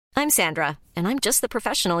I'm Sandra, and I'm just the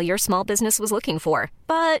professional your small business was looking for.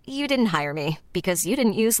 But you didn't hire me because you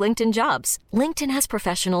didn't use LinkedIn Jobs. LinkedIn has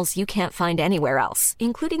professionals you can't find anywhere else,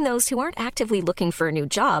 including those who aren't actively looking for a new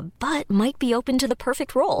job, but might be open to the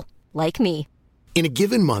perfect role, like me. In a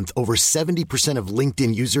given month, over 70% of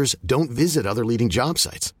LinkedIn users don't visit other leading job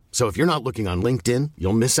sites. So if you're not looking on LinkedIn,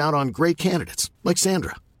 you'll miss out on great candidates like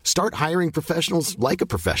Sandra. Start hiring professionals like a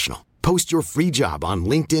professional. Post your free job on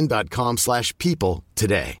linkedin.com/people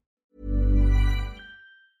today.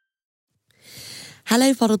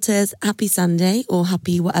 Hello, Foddleters. Happy Sunday, or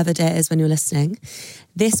happy whatever day it is when you're listening.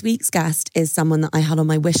 This week's guest is someone that I had on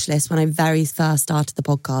my wish list when I very first started the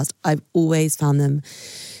podcast. I've always found them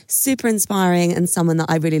super inspiring and someone that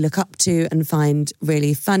I really look up to and find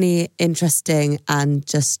really funny, interesting, and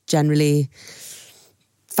just generally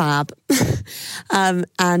fab.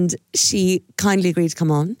 And she kindly agreed to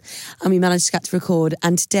come on, and we managed to get to record.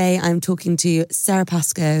 And today I'm talking to Sara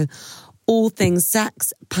Pascoe, all things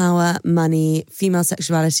sex, power, money, female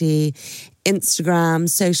sexuality, Instagram,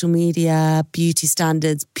 social media, beauty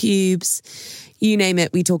standards, pubes, you name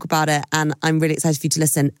it, we talk about it. And I'm really excited for you to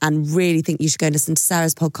listen, and really think you should go and listen to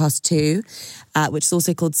Sara's podcast too, which is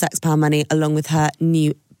also called Sex, Power, Money, along with her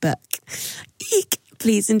new book. Eek!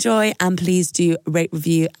 Please enjoy, and please do rate,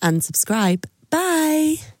 review and subscribe.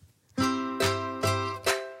 Bye.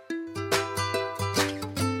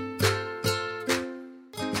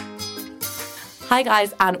 Hi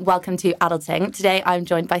guys, and welcome to Adulting. Today I'm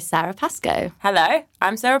joined by Sara Pascoe. Hello,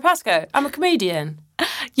 I'm Sara Pascoe. I'm a comedian.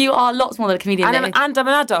 You are lots more than a comedian. And I'm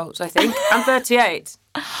an adult, I think. I'm 38.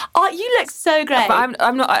 Oh, you look so great. But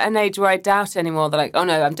I'm not at an age where I doubt anymore that, like, oh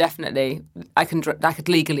no, I could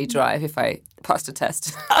legally drive if I passed a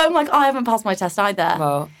test. Oh my God, I haven't passed my test either.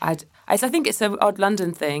 Well, I think it's an odd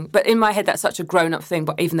London thing, but in my head that's such a grown-up thing,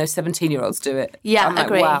 but even though 17-year-olds do it. Yeah, I'm like,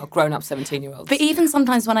 agree. wow, grown-up 17-year-olds. But even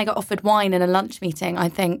sometimes when I get offered wine in a lunch meeting, I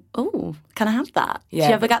think, oh, can I have that? Yeah, do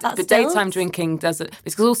you ever get that But still? daytime drinking does it,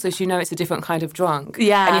 because also you know it's a different kind of drunk.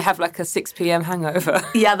 Yeah. And you have like a 6 p.m. hangover.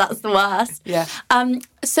 Yeah, that's the worst. Yeah.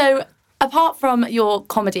 So apart from your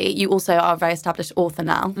comedy, you also are a very established author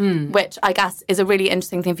now, which I guess is a really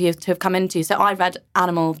interesting thing for you to have come into. So I read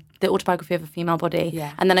Animal, the autobiography of a female body,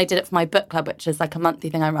 and then I did it for my book club, which is like a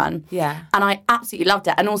monthly thing I run. Yeah. And I absolutely loved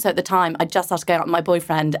it. And also at the time, I just started going out with my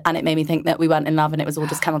boyfriend, and it made me think that we weren't in love and it was all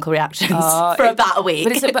just chemical reactions for about a week.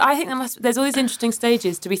 But I think there's all these interesting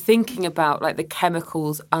stages to be thinking about, like the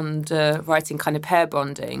chemicals underwriting kind of pair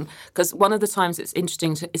bonding. Because one of the times it's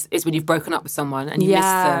interesting is when you've broken up with someone and you miss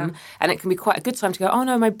them. And it can be quite a good time to go, oh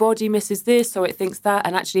no, my body misses this or it thinks that.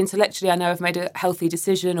 And actually intellectually, I know I've made a healthy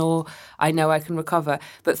decision or I know I can recover.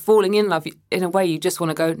 But falling in love, in a way, you just want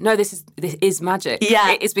to go, no, this is magic.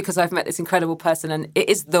 Yeah. It is because I've met this incredible person and it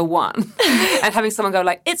is the one. And having someone go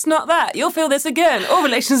like, it's not that, you'll feel this again. Or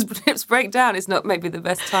relationships break down is not maybe the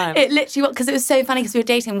best time. It literally was, because it was so funny because we were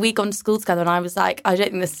dating, we'd gone to school together and I was like, I don't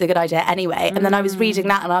think this is a good idea anyway. And then I was reading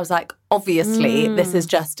that and I was like, obviously, this is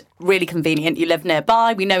just really convenient. You live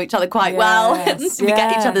nearby, we know each other quite well, we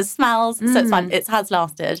get each other's smells. So it's fine. It has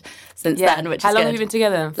lasted since then, which How is long good. have you been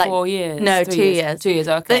together? Like, 4 years? No, 3 2 years. 2 years,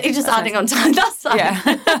 okay. It's just adding on time, that's fine.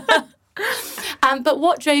 Yeah. But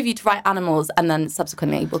what drove you to write Animals and then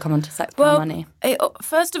subsequently we'll come on to Sex, Power, Money?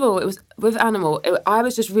 First of all, it was with Animal, I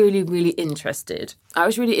was just really, really interested. I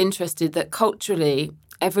was really interested that culturally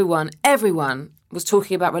everyone was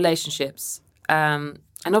talking about relationships.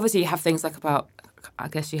 And obviously you have things like about, I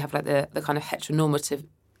guess you have like the kind of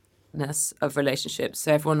heteronormativeness of relationships.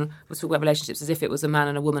 So everyone was talking about relationships as if it was a man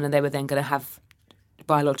and a woman and they were then going to have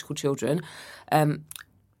biological children.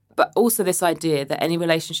 But also this idea that any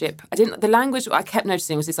relationship, the language I kept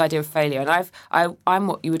noticing was this idea of failure. And I'm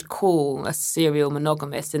what you would call a serial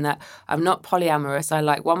monogamist in that I'm not polyamorous. I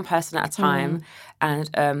like one person at a time, and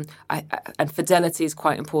fidelity is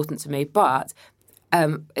quite important to me. But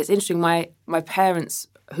it's interesting. My parents,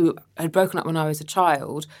 who had broken up when I was a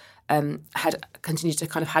child, had continued to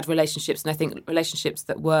kind of had relationships, and I think relationships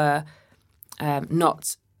that were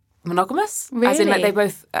not monogamous. Really? As in, like, they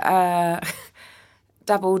both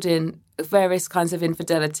dabbled in various kinds of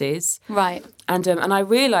infidelities. Right. And I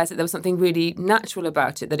realised that there was something really natural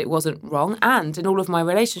about it, that it wasn't wrong. And in all of my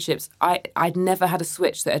relationships, I'd never had a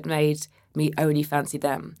switch that had made me only fancy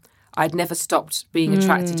them. I'd never stopped being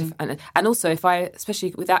attracted to... And also,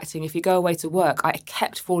 especially with acting, if you go away to work, I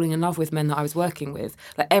kept falling in love with men that I was working with.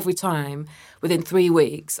 Like, every time, within 3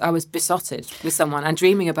 weeks, I was besotted with someone and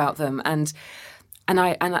dreaming about them. And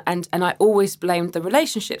I always blamed the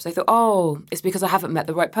relationships. I thought, oh, it's because I haven't met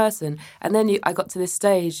the right person. And then I got to this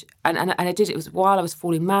stage, and I did it. It was while I was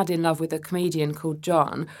falling mad in love with a comedian called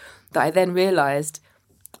John that I then realised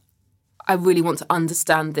I really want to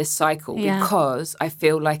understand this cycle because I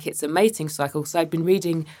feel like it's a mating cycle. So I've been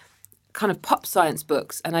reading kind of pop science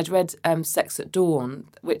books, and I'd read Sex at Dawn,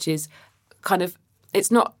 which is kind of,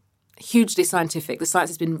 it's not hugely scientific. The science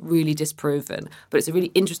has been really disproven, but it's a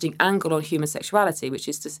really interesting angle on human sexuality, which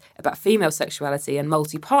is just about female sexuality and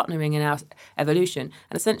multi-partnering in our evolution.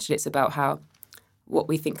 And essentially it's about how what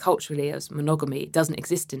we think culturally as monogamy doesn't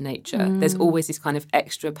exist in nature. There's always these kind of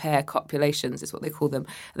extra pair copulations, is what they call them.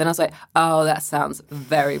 And then I was like, oh, that sounds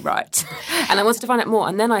very right. And I wanted to find out more.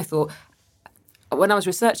 And then I thought, when I was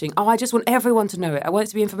researching, I just want everyone to know it. I want it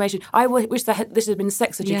to be information. I wish that this had been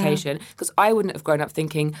sex education, because I wouldn't have grown up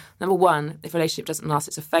thinking, number one, if a relationship doesn't last,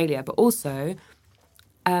 it's a failure. But also,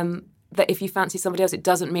 that if you fancy somebody else, it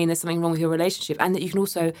doesn't mean there's something wrong with your relationship. And that you can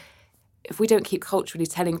also, if we don't keep culturally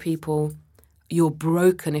telling people you're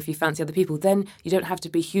broken if you fancy other people, then you don't have to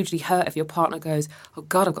be hugely hurt if your partner goes, oh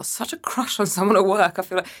God, I've got such a crush on someone at work. I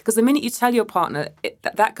feel like, because the minute you tell your partner,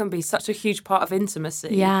 that can be such a huge part of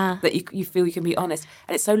intimacy that you feel you can be honest.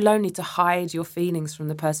 And it's so lonely to hide your feelings from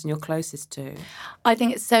the person you're closest to. I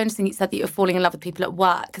think it's so interesting you said that you're falling in love with people at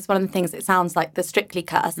work, because one of the things, it sounds like the Strictly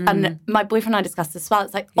curse. And my boyfriend and I discussed this as well.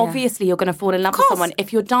 It's like, obviously you're going to fall in love with someone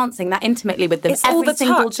if you're dancing that intimately with them every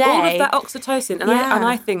single day. All of that oxytocin. And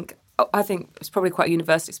I think it's probably quite a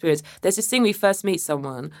universal experience. There's this thing where you first meet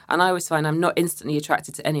someone, and I always find I'm not instantly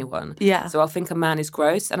attracted to anyone. Yeah. So I'll think a man is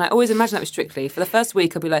gross, and I always imagine that with Strictly. For the first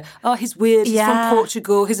week, I'll be like, oh, he's weird, he's from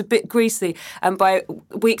Portugal, he's a bit greasy. And by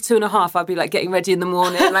week 2.5, I'll be like getting ready in the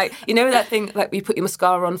morning. Like, you know that thing, like you put your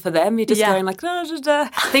mascara on for them, you're just going like, da, da, da,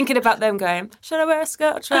 thinking about them going, should I wear a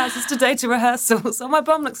skirt or trousers today to rehearsals? Oh, my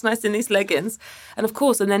bum looks nice in these leggings. And of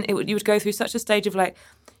course, and then you would go through such a stage of like,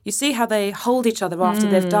 you see how they hold each other after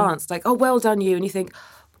they've danced, like, oh, well done you. And you think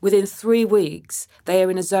within 3 weeks, they are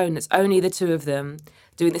in a zone that's only the two of them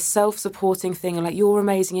doing this self-supporting thing and like, you're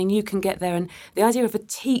amazing and you can get there. And the idea of a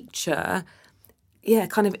teacher,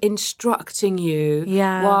 kind of instructing you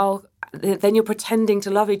while then you're pretending to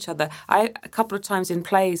love each other. A couple of times in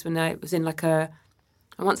plays when I was in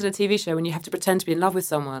once in a TV show when you have to pretend to be in love with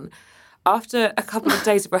someone, after a couple of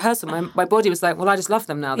days of rehearsal, my body was like, well, I just love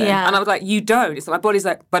them now then. Yeah. And I was like, you don't. It's like, my body's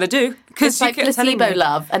like, but I do. It's like placebo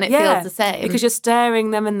love, and it feels the same. Because you're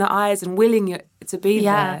staring them in the eyes and willing you to be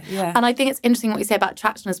there. Yeah. And I think it's interesting what you say about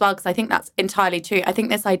attraction as well, because I think that's entirely true. I think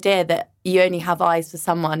this idea that you only have eyes for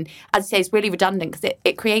someone, as you say, is really redundant, because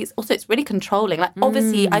it creates, also it's really controlling. Like,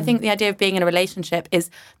 obviously, I think the idea of being in a relationship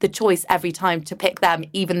is the choice every time to pick them,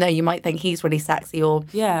 even though you might think he's really sexy or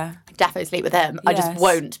definitely sleep with him. I just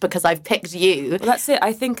won't because I've picked you. Well, that's it.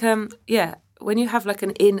 I think, when you have like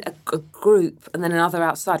a group and then another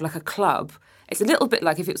outside, like a club, it's a little bit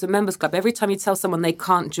like if it was a members club. Every time you tell someone they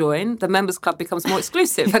can't join, the members club becomes more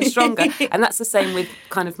exclusive and stronger. And that's the same with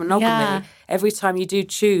kind of monogamy. Yeah. Every time you do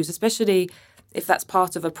choose, especially if that's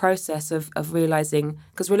part of a process of realising,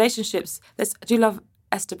 because relationships, do you love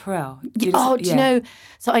Esther Perel? Do you know?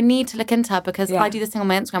 So I need to look into her, because I do this thing on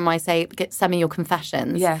my Instagram where I say, send me your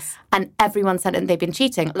confessions. Yes. And everyone sent in they've been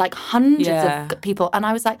cheating, like hundreds of people. And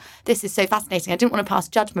I was like, this is so fascinating. I didn't want to pass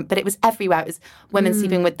judgment, but it was everywhere. It was women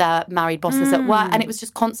sleeping with their married bosses at work. And it was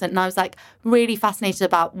just constant. And I was like really fascinated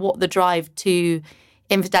about what the drive to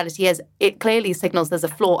infidelity is. It clearly signals there's a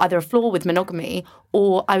flaw, either a flaw with monogamy,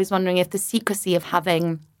 or I was wondering if the secrecy of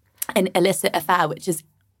having an illicit affair, which is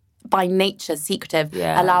by nature secretive,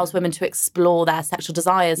 allows women to explore their sexual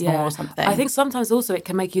desires more or something. I think sometimes also it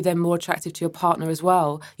can make you then more attractive to your partner as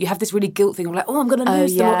well. You have this really guilt thing of like, oh, I'm going to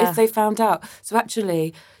lose them if they found out. So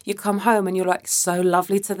actually you come home and you're like so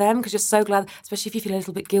lovely to them because you're so glad, especially if you feel a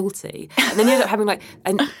little bit guilty. And then you end up having like...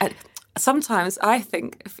 and sometimes I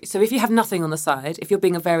think, so if you have nothing on the side, if you're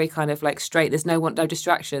being a very kind of like straight, there's no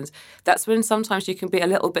distractions, that's when sometimes you can be a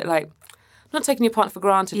little bit like, not taking your partner for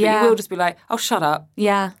granted, but you will just be like, oh, shut up.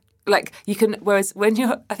 Yeah. Like, you can, whereas when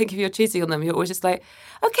I think if you're cheating on them, you're always just like,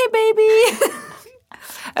 okay, baby.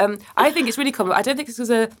 I think it's really common. I don't think it's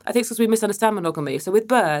because we misunderstand monogamy. So with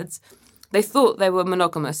birds, they thought they were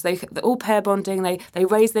monogamous. They're all pair bonding. They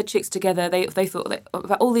raised their chicks together. They thought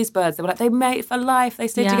about all these birds. They were like, they mate for life. They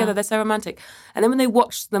stay together. They're so romantic. And then when they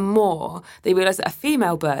watched them more, they realised that a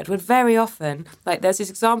female bird would very often, like there's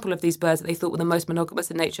this example of these birds that they thought were the most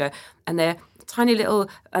monogamous in nature, and they're tiny little,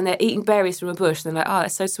 and they're eating berries from a bush. And they're like, oh,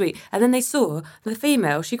 that's so sweet. And then they saw the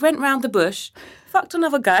female, she went round the bush, fucked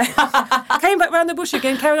another guy, came back round the bush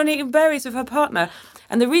again, carried on eating berries with her partner.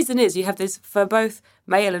 And the reason is you have this, for both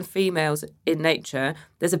male and females in nature,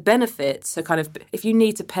 there's a benefit. So kind of, if you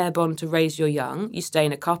need to pair bond to raise your young, you stay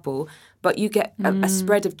in a couple, but you get a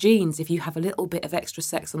spread of genes if you have a little bit of extra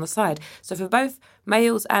sex on the side. So for both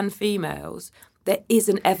males and females, there is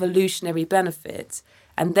an evolutionary benefit.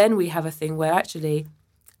 And then we have a thing where actually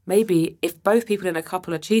maybe if both people in a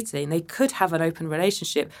couple are cheating, they could have an open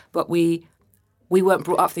relationship, but we weren't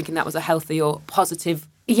brought up thinking that was a healthy or positive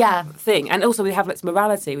thing. And also we have like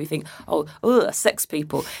morality. We think, sex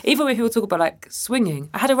people. Even when people talk about like swinging.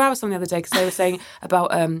 I had a row with someone the other day because they were saying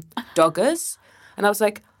about doggers. And I was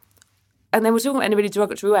like, and they were talking about in a really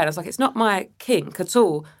derogatory way. And I was like, it's not my kink at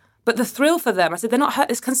all. But the thrill for them, I said, they're not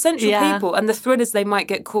hurt. It's consensual people. And the thrill is they might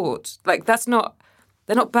get caught. Like that's not...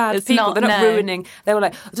 They're not bad people. They're not ruining. They were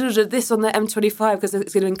like, this on the M25 because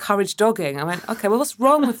it's going to encourage dogging. I went, okay, well, what's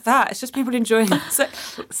wrong with that? It's just people enjoying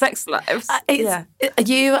sex lives.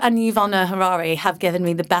 You and Yuval Harari have given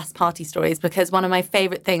me the best party stories because one of my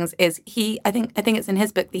favourite things is I think it's in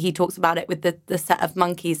his book that he talks about it with the set of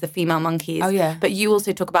monkeys, the female monkeys. Oh, yeah. But you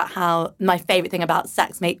also talk about how my favourite thing about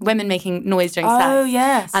sex, women making noise during sex. Oh,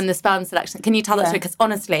 yes. And the sperm selection. Can you tell that story? Because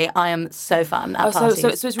honestly, I am so fun at parties.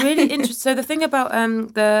 So it's really interesting. So the thing about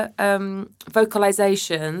the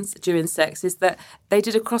vocalizations during sex is that they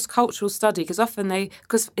did a cross-cultural study because often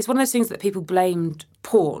because it's one of those things that people blamed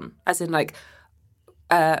porn, as in like,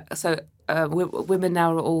 women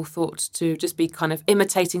now are all thought to just be kind of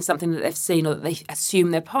imitating something that they've seen or that they assume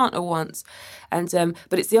their partner wants. And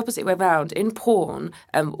but it's the opposite way around. In porn,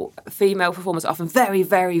 female performers are often very,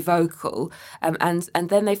 very vocal. And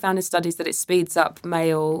then they found in studies that it speeds up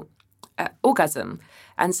male orgasm.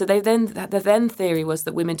 And so the then theory was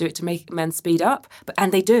that women do it to make men speed up,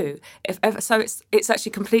 and they do. So it's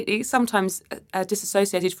actually completely sometimes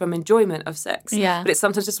disassociated from enjoyment of sex. Yeah. But it's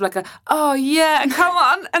sometimes just like oh yeah, come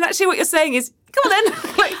on. And actually what you're saying is, come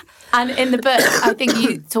on then. And in the book, I think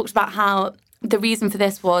you talked about how the reason for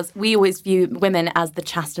this was we always view women as the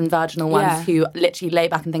chaste and virginal ones who literally lay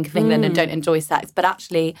back and think of England and don't enjoy sex. But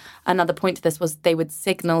actually, another point to this was they would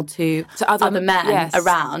signal to other men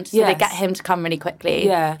around. So they get him to come really quickly.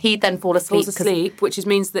 Yeah. He'd then fall asleep. Which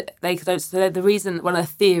means that they don't. So the reason, one of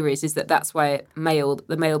the theories is that that's why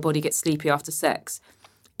the male body gets sleepy after sex.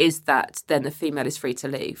 Is that then the female is free to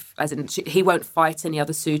leave, as in he won't fight any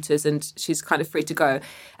other suitors and she's kind of free to go.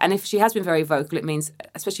 And if she has been very vocal, it means,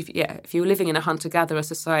 especially if you're living in a hunter-gatherer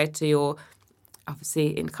society or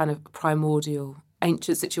obviously in kind of primordial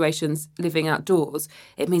ancient situations living outdoors,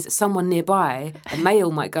 it means that someone nearby, a male,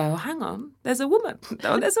 might go, hang on, there's a woman.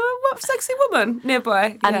 Oh, there's a sexy woman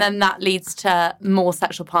nearby. And then that leads to more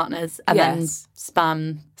sexual partners and then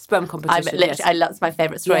sperm competition. That's my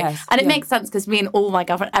favourite story. Yes. And it makes sense because me and all my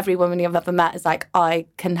girlfriends, every woman I've ever met is like, I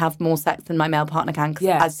can have more sex than my male partner can because,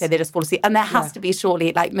 as you say, they just fall asleep. And there has to be,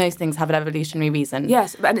 surely, like most things have an evolutionary reason.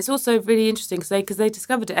 Yes, and it's also really interesting because they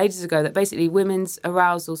discovered it ages ago that basically women's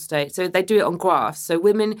arousal state, so they do it on graphs. So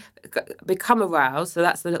women become aroused, so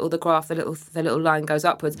that's the graph, the little line goes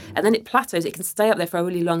upwards, and then it plateaus. It can stay up there for a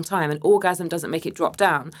really long time, and orgasm doesn't make it drop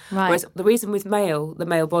down. Right. Whereas the reason with the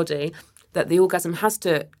male body, that the orgasm has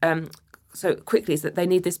to so quickly is that they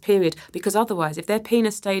need this period, because otherwise if their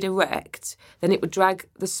penis stayed erect then it would drag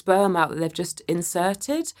the sperm out that they've just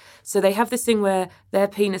inserted. So they have this thing where their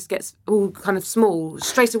penis gets all kind of small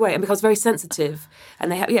straight away and becomes very sensitive, and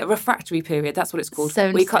they have a refractory period, that's what it's called.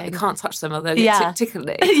 So we can't touch them, although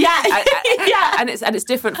tickly. And it's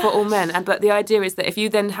different for all men. But the idea is that if you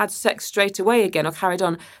then had sex straight away again or carried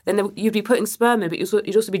on, then you'd be putting sperm in, but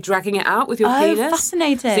you'd also be dragging it out with your penis.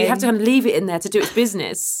 Fascinating. So you have to kind of leave it in there to do its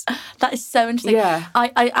business. That is so interesting. Yeah.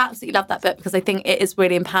 I absolutely love that book because I think it is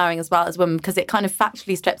really empowering as well as women, because it kind of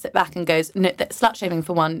factually strips it back and goes, no, that slut shaming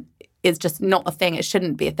for one is just not a thing. It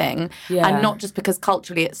shouldn't be a thing. Yeah. And not just because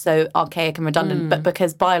culturally it's so archaic and redundant, but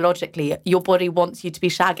because biologically your body wants you to be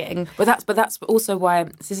shagging. But that's also why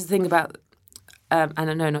this is the thing about. And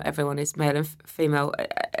I know not everyone is male and female,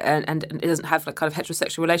 and it doesn't have like kind of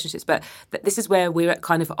heterosexual relationships, but this is where we're at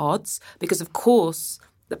kind of odds, because of course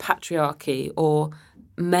the patriarchy, or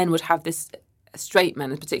men would have this, straight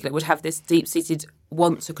men in particular, would have this deep-seated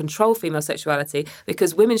want to control female sexuality,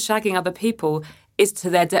 because women shagging other people is to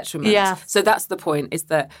their detriment. Yeah. So that's the point, is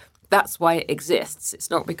that's why it exists. It's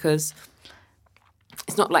not because,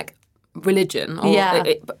 it's not like religion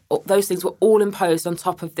or those things were all imposed on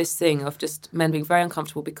top of this thing of just men being very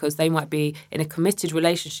uncomfortable because they might be in a committed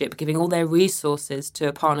relationship giving all their resources to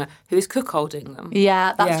a partner who is cuckolding them.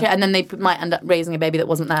 Yeah, that's true. And then they might end up raising a baby that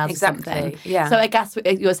wasn't theirs. Exactly. Or something. Yeah. So I guess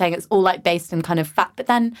you were saying it's all like based in kind of fact, but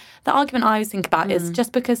then the argument I always think about is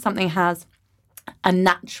just because something has a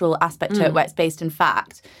natural aspect to it where it's based in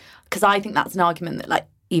fact, because I think that's an argument that like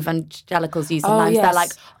evangelicals use sometimes. They're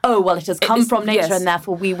like, oh, well, it has come from nature and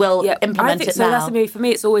therefore we will implement it now. So for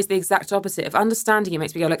me, it's always the exact opposite. If understanding it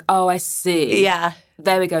makes me go like, oh, I see. Yeah.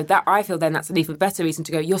 there we go. That I feel then that's an even better reason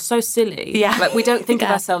to go, you're so silly. Yeah. Like, we don't think of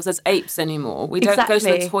Yeah. ourselves as apes anymore. We don't go to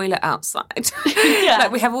Exactly. the toilet outside. Yeah.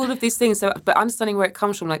 Like, we have all of these things. So, but understanding where it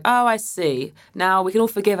comes from, like, oh, I see. Now we can all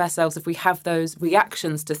forgive ourselves if we have those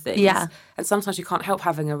reactions to things. Yeah. And sometimes you can't help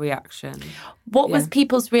having a reaction. What was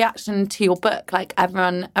people's reaction to your book? Like,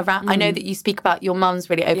 everyone around, I know that you speak about your mum's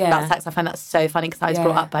really open about sex. I find that so funny because I was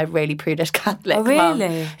brought up by a really prudish Catholic mum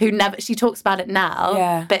who never, she talks about it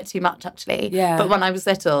now, a bit too much actually. Yeah. But when I was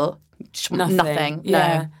little, nothing.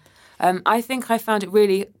 Yeah. No. I think I found it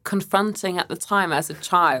really confronting at the time as a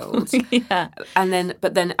child. Yeah.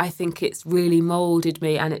 But then I think it's really moulded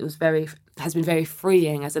me, and it has been very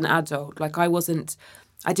freeing as an adult. Like,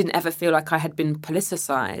 I didn't ever feel like I had been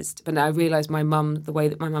politicised, but I realised the way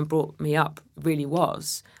that my mum brought me up really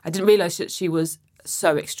was. I didn't realise that she was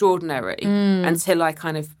so extraordinary until I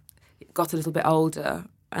kind of got a little bit older,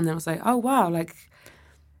 and then I was like, oh wow, like,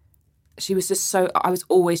 she was just so, I was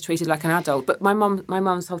always treated like an adult. But my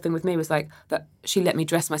mum's whole thing with me was like that she let me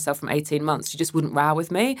dress myself from 18 months. She just wouldn't row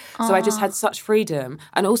with me. So I just had such freedom.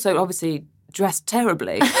 And also, obviously, dressed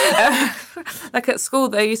terribly. Like at school,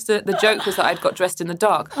 the joke was that I'd got dressed in the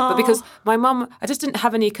dark. But because my mum, I just didn't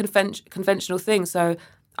have any conventional things. So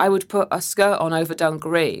I would put a skirt on over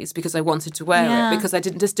dungarees because I wanted to wear it, because I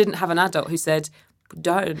didn't have an adult who said,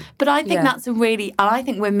 don't. But I think that's I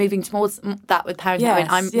think we're moving towards that with parenting. Yes,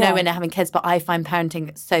 I mean, I'm nowhere near having kids, but I find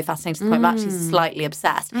parenting so fascinating to the point I'm actually slightly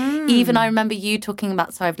obsessed. Even I remember you talking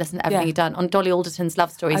about, sorry, I've listened to everything you've done, on Dolly Alderton's Love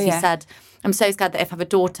Stories, you said, I'm so scared that if I have a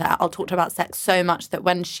daughter, I'll talk to her about sex so much that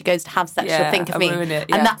when she goes to have sex, she'll think of me. Ruin it,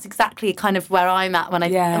 And that's exactly kind of where I'm at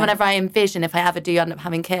whenever I envision, if I ever do end up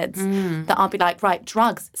having kids, that I'll be like, right,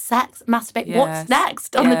 drugs, sex, masturbate, what's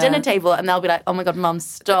next on the dinner table? And they'll be like, oh my God, Mum,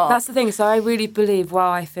 stop. That's the thing. So I really believe,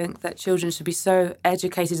 while I think that children should be so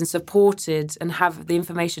educated and supported and have the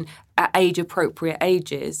information at age-appropriate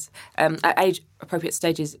ages, at age-appropriate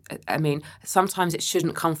stages, I mean, sometimes it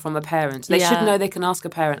shouldn't come from a parent. They should know they can ask a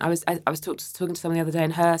parent. I was talking to someone the other day,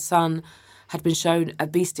 and her son had been shown a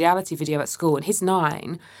bestiality video at school, and he's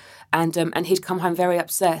 9, and he'd come home very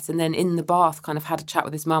upset, and then in the bath kind of had a chat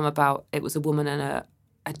with his mum about it was a woman and a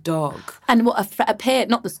dog. And what a peer,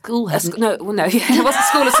 not the school. It was a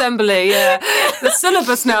school assembly, yeah. The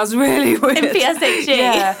syllabus now is really weird. In PSHE.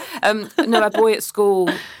 Yeah. A boy at school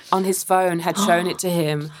on his phone had shown it to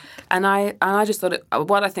him. And I just thought,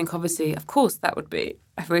 I think obviously, of course, that would be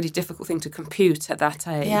a really difficult thing to compute at that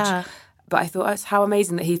age. Yeah. But I thought, it's how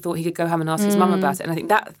amazing that he thought he could go home and ask his mum about it. And I think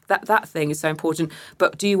that thing is so important.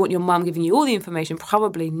 But do you want your mum giving you all the information?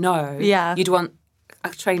 Probably no. Yeah. You'd want a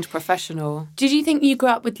trained professional. Did you think you grew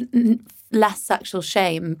up with less sexual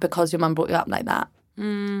shame because your mum brought you up like that?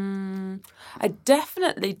 I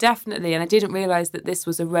definitely, and I didn't realise that this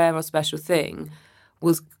was a rare or special thing,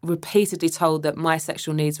 was repeatedly told that my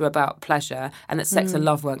sexual needs were about pleasure and that sex and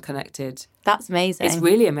love weren't connected. That's amazing. It's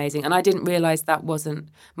really amazing. And I didn't realise that wasn't...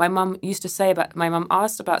 My mum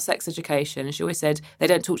asked about sex education, and she always said, they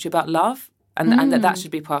don't talk to you about love. And that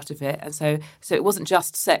should be part of it. And so it wasn't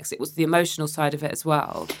just sex, it was the emotional side of it as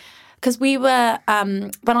well. Because we were,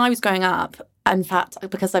 when I was growing up, in fact,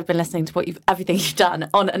 because I've been listening to everything you've done,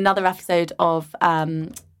 on another episode of...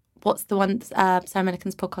 what's the one, Sarah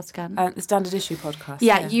Millican's podcast again? The Standard Issue podcast.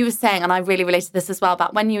 Yeah, you were saying, and I really related to this as well,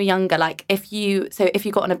 about when you were younger, like if you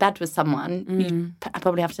got on a bed with someone, you'd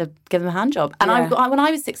probably have to give them a hand job. And when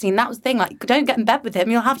I was 16, that was the thing, like, don't get in bed with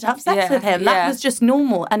him, you'll have to have sex with him. That was just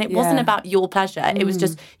normal. And it wasn't about your pleasure. It was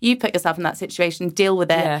just, you put yourself in that situation, deal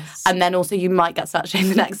with it. And then also you might get slut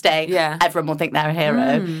shamed the next day. Everyone will think they're a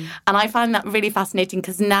hero. And I find that really fascinating,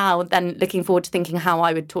 because now then looking forward to thinking how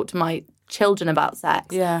I would talk to my children about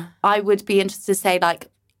sex, I would be interested to say, like,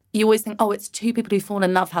 you always think, oh, it's two people who fall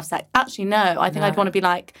in love have sex. Actually, no. I think I'd want to be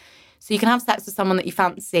like, so you can have sex with someone that you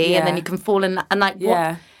fancy, and then you can fall in, and like,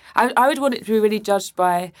 what? I would want it to be really judged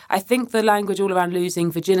by, I think the language all around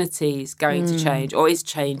losing virginity is going to change, or is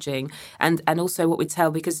changing, and also what we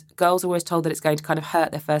tell, because girls are always told that it's going to kind of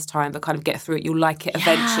hurt their first time, but kind of get through it, you'll like it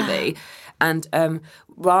eventually. And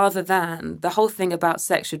rather than, the whole thing about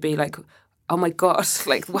sex should be like, oh my God,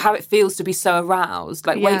 like how it feels to be so aroused,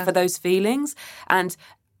 like wait for those feelings. And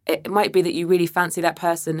it might be that you really fancy that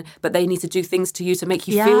person, but they need to do things to you to make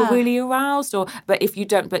you feel really aroused. But if you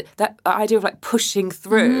don't, but that idea of like pushing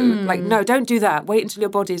through, like, no, don't do that. Wait until your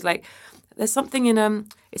body's like, there's something in,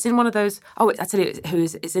 it's in one of those, I tell you,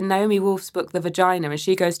 it's in Naomi Wolf's book, The Vagina, and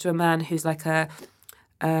she goes to a man who's like a,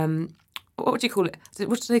 what would you call it?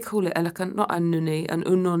 What do they call it? Like not a nuni, an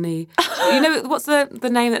unoni. You know, what's the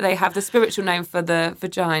name that they have, the spiritual name for the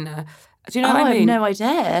vagina? Do you know what I mean? I have no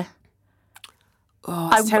idea.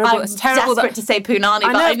 it's terrible. I'm it's terrible. Desperate to say punani,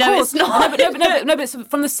 but I know it's not. No, but it's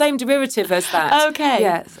from the same derivative as that. Okay.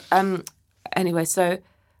 Yeah. Anyway, so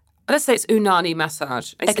let's say it's unani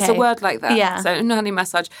massage. It's a word like that. Yeah. So unani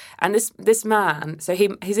massage, and this man, so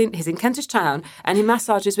he's in Kentish Town, and he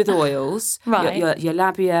massages with oils, Right. your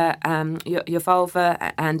labia, your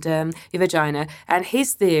vulva, and your vagina. And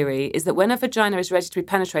his theory is that when a vagina is ready to be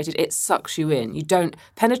penetrated, it sucks you in. You don't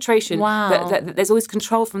penetration. Wow. There's always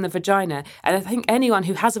control from the vagina, and I think anyone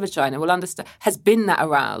who has a vagina will understand, has been that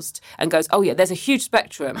aroused, and goes, oh yeah, there's a huge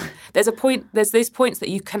spectrum. There's these points that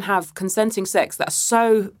you can have consenting sex that are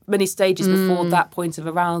so many stages before that point of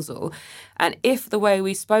arousal. And if the way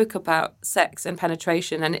we spoke about sex and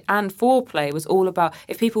penetration and foreplay was all about,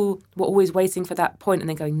 if people were always waiting for that point and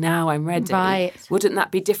then going, now I'm ready, Right. wouldn't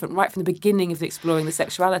that be different right from the beginning of exploring the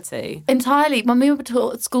sexuality? Entirely. When we were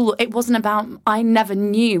taught at school, it wasn't about, I never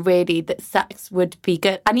knew really that sex would be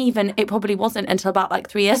good. And even it probably wasn't until about like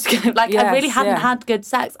 3 years ago. I really hadn't had good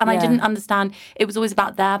sex, and I didn't understand. It was always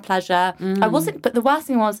about their pleasure. But the worst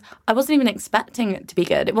thing was, I wasn't even expecting it to be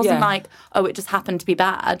good. It wasn't like, oh, it just happened to be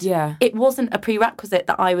bad. Yeah. It wasn't a prerequisite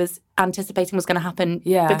that I was anticipating was going to happen.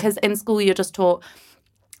 Yeah. Because in school you're just taught,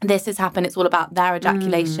 this is happening. It's all about their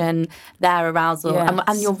ejaculation, their arousal. Yes.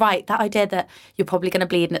 And you're right, that idea that you're probably going to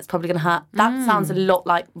bleed and it's probably going to hurt, that sounds a lot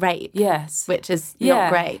like rape. Yes. Which is not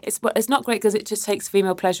great. It's not great because it just takes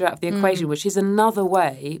female pleasure out of the equation, which is another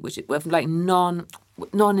way, which of like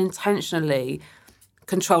non-intentionally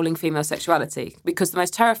controlling female sexuality, because the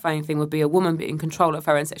most terrifying thing would be a woman being in control of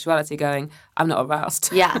her own sexuality going, I'm not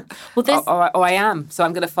aroused. Yeah. Well, this or I am, so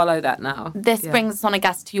I'm going to follow that now. This brings us on, I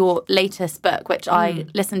guess, to your latest book, which I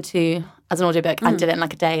listened to as an audiobook and did it in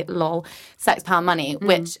like a day, lol, Sex, Power, Money,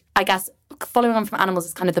 which I guess following on from Animals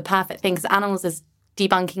is kind of the perfect thing, because Animals is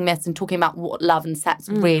debunking myths and talking about what love and sex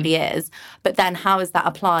really is. But then how is that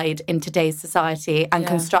applied in today's society and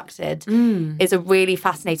constructed is a really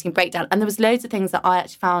fascinating breakdown. And there was loads of things that I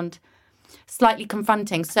actually found slightly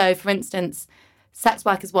confronting. So, for instance, sex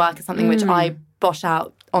work is something which I bosh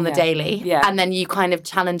out on the daily. Yeah. And then you kind of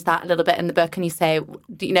challenge that a little bit in the book and you say,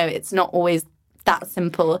 you know, it's not always that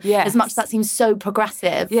simple. Yes. As much as that seems so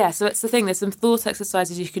progressive. Yeah, so it's the thing. There's some thought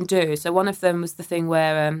exercises you can do. So one of them was the thing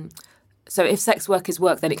where... So if sex work is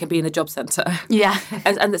work, then it can be in the job centre. Yeah.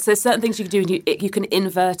 and so there's certain things you can do, and you can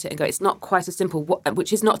invert it and go, it's not quite as simple,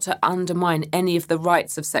 which is not to undermine any of the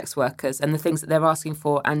rights of sex workers and the things that they're asking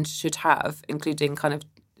for and should have, including kind of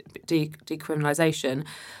decriminalisation.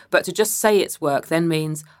 But to just say it's work then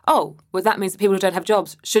means, oh, well, that means that people who don't have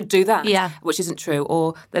jobs should do that, which isn't true.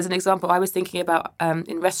 Or there's an example I was thinking about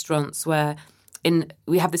in restaurants where...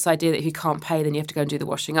 we have this idea that if you can't pay, then you have to go and do the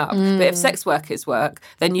washing up. But if sex work is work,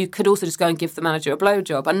 then you could also just go and give the manager a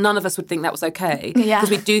blowjob, and none of us would think that was okay. Because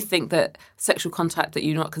we do think that sexual contact that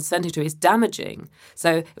you're not consenting to is damaging.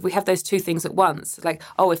 So if we have those two things at once, like,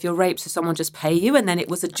 oh, if you're raped, so someone just pay you, and then it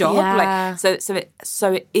was a job. Yeah.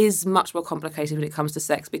 So it is much more complicated when it comes to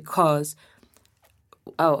sex because,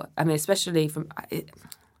 especially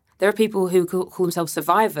there are people who call themselves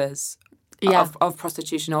survivors of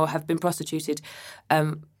prostitution or have been prostituted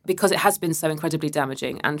because it has been so incredibly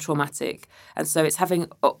damaging and traumatic. And so it's having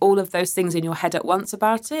all of those things in your head at once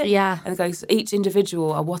about it. Yeah. And goes, each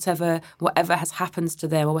individual or whatever has happened to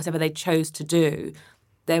them or whatever they chose to do,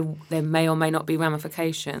 there may or may not be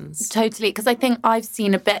ramifications. Totally, because I think I've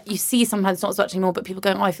seen a bit, you see sometimes, not so much anymore, but people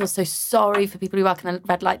going, oh, I feel so sorry for people who work in the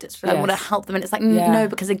red light district. I want to help them. And it's like, no,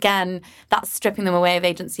 because again, that's stripping them away of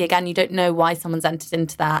agency. Again, you don't know why someone's entered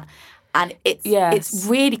into that. And it's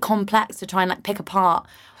really complex to try and like pick apart.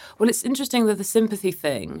 Well, it's interesting with the sympathy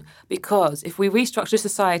thing, because if we restructure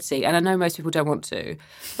society, and I know most people don't want to,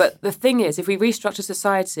 but the thing is, if we restructure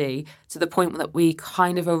society to the point that we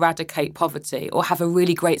kind of eradicate poverty or have a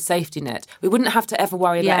really great safety net, we wouldn't have to ever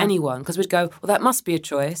worry about anyone, because we'd go, well, that must be a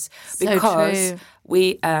choice, because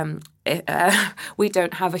we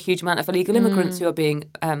don't have a huge amount of illegal immigrants who are being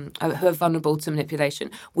who are vulnerable to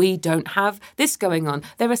manipulation. We don't have this going on.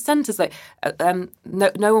 There are centres like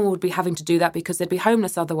no one would be having to do that because they'd be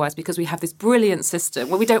homeless otherwise. Because we have this brilliant system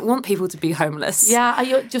where we don't want people to be homeless. Yeah,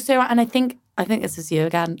 you're so right. And I think this is you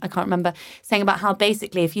again, I can't remember, saying about how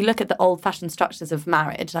basically if you look at the old-fashioned structures of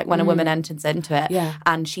marriage, like when a woman enters into it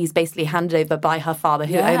and she's basically handed over by her father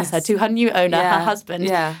who owns her to her new owner, her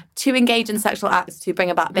husband, to engage in sexual acts to bring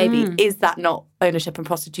about a baby, is that not ownership and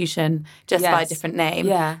prostitution just by a different name?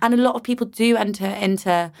 Yeah. And a lot of people do enter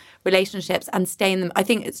into relationships and stay in them. I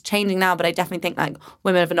think it's changing now, but I definitely think like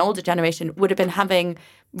women of an older generation would have been having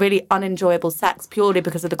really unenjoyable sex purely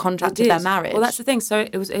because of the contract of their marriage. Well, that's the thing. So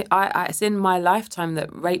it's in my lifetime that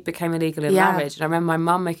rape became illegal in marriage. And I remember my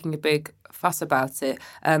mum making a big fuss about it.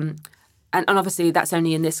 And obviously that's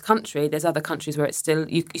only in this country. There's other countries where it's still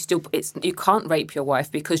you can't rape your wife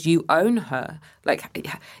because you own her. Like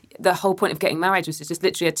the whole point of getting married was just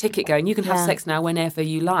literally a ticket going, you can have sex now whenever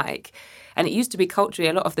you like. And it used to be culturally,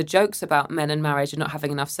 a lot of the jokes about men and marriage and not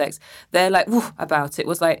having enough sex, they're like, woo, about it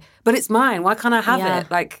was like, but it's mine. Why can't I have it?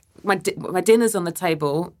 Like my dinner's on the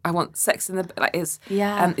table. I want sex in the like is the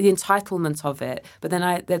entitlement of it. But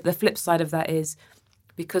then the flip side of that is,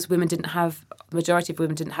 because the majority of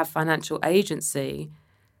women didn't have financial agency,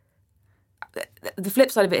 the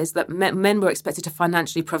flip side of it is that men were expected to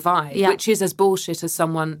financially provide, which is as bullshit as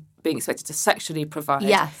someone being expected to sexually provide.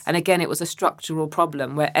 Yes. And again, it was a structural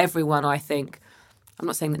problem where everyone, I think, I'm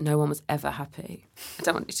not saying that no one was ever happy. I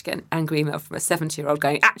don't want you to get an angry email from a 70-year-old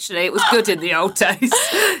going, actually, it was good in the old days.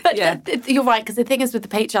 But you're right, because the thing is with the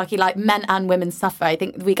patriarchy, like men and women suffer. I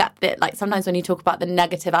think we get that, like sometimes when you talk about the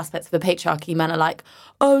negative aspects of the patriarchy, men are like,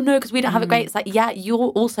 oh no, because we don't have it great. It's like, yeah, you're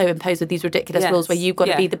also imposed with these ridiculous rules where you've got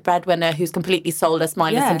to be the breadwinner who's completely soulless,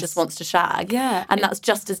 mindless and just wants to shag. Yeah. And that's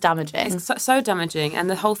just as damaging. It's so damaging. And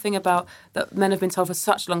the whole thing about that men have been told for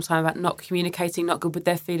such a long time about not communicating, not good with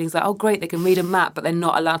their feelings, like, oh great, they can read a map, but they're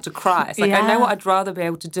not allowed to cry. It's like, I know what I'd rather be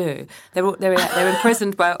able to do. They're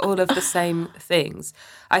imprisoned by all of the same things.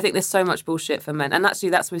 I think there's so much bullshit for men. And actually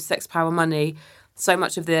that's with sex, power, money. So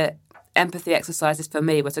much of the empathy exercises for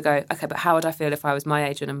me were to go, okay, but how would I feel if I was my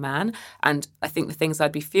age and a man? And I think the things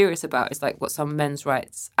I'd be furious about is like what some men's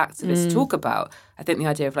rights activists talk about. I think the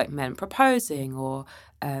idea of like men proposing or,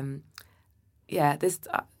 there's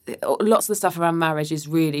lots of the stuff around marriage is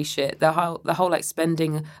really shit. The whole like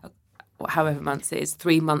spending however months it is,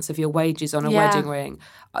 3 months of your wages on a wedding ring.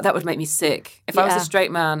 That would make me sick. If I was a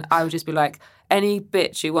straight man, I would just be like, any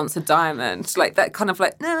bitch who wants a diamond, like that kind of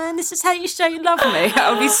like, no, man, this is how you show you love me.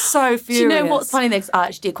 I would be so furious. Do you know what's funny? I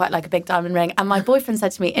actually do quite like a big diamond ring. And my boyfriend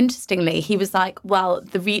said to me, interestingly, he was like, well,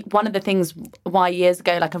 one of the things why years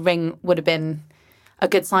ago, like a ring would have been a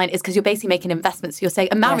good sign is because you're basically making investments. So you're saying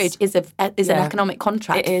a marriage is an economic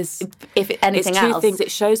contract. It is. If anything else. It's two things. It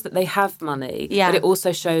shows that they have money, but it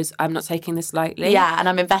also shows I'm not taking this lightly. Yeah, and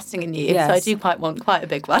I'm investing in you. Yes. So I do want quite a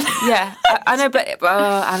big one. Yeah, I know, but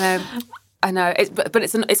I know. But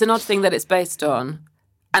it's an odd thing that it's based on.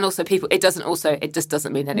 And also it just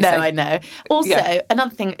doesn't mean anything. No, I know. Also,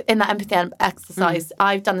 another thing in that empathy exercise,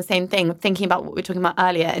 I've done the same thing, thinking about what we were talking about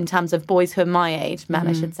earlier in terms of boys who are my age, men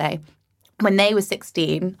I should say. When they were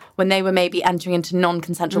 16, when they were maybe entering into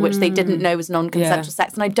non-consensual, which they didn't know was non-consensual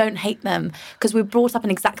sex. And I don't hate them because we were brought up in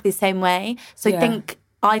exactly the same way. So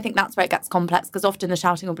I think that's where it gets complex, because often the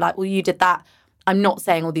shouting will be like, well, you did that. I'm not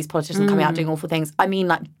saying all these politicians coming out doing awful things. I mean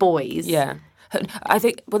like boys. Yeah. I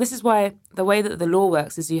think, well, this is why the way that the law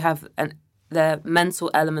works is you have the mental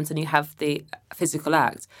element and you have the physical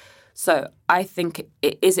act. So I think,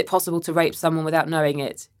 is it possible to rape someone without knowing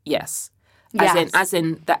it? Yes. As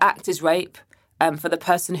in the act is rape, for the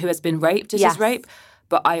person who has been raped it is rape,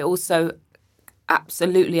 but I also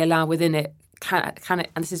absolutely allow within it, can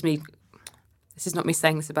it, and this is not me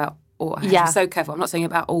saying this about all, I'm so careful, I'm not saying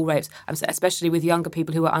about all rapes, I'm saying especially with younger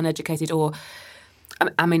people who are uneducated or,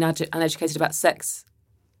 uneducated about sex.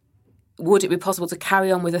 Would it be possible to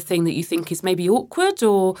carry on with a thing that you think is maybe awkward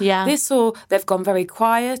or this, or they've gone very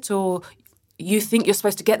quiet, or you think you're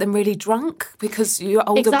supposed to get them really drunk because your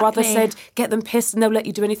older brother said get them pissed and they'll let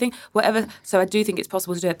you do anything, whatever. So I do think it's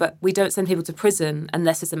possible to do it, but we don't send people to prison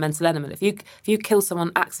unless it's a mental element. If you kill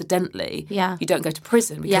someone accidentally, you don't go to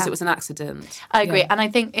prison because it was an accident. I agree, and I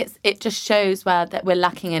think it just shows that we're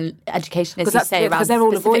lacking in education, as you say, because they're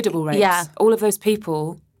all avoidable rapes. Yeah, all of those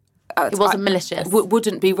people. It wasn't malicious.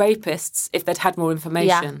 Wouldn't be rapists if they'd had more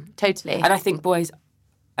information. Yeah, totally. And I think boys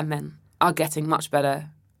and men are getting much better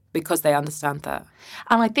because they understand that.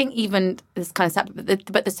 And I think even this kind of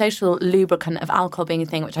separate, but the social lubricant of alcohol being a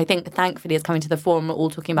thing, which I think thankfully is coming to the fore, and we're all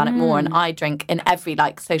talking about it more. And I drink in every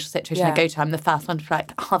like social situation I go to. I'm the first one to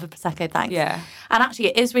like half a prosecco, thanks. Yeah. And actually,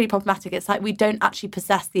 it is really problematic. It's like we don't actually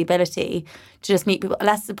possess the ability to just meet people,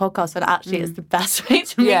 unless it's a podcast. And actually, it's the best way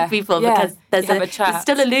to meet people because there's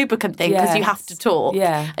still a lubricant thing because you have to talk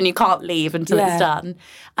and you can't leave until it's done.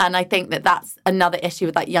 And I think that's another issue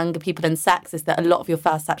with like younger people in sex, is that a lot of your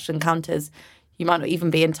first sexual encounters, you might not even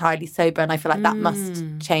be entirely sober, and I feel like that must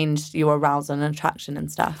change your arousal and attraction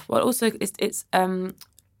and stuff. Well, also it's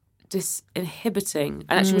disinhibiting,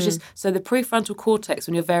 and actually, which is so the prefrontal cortex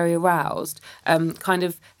when you're very aroused, kind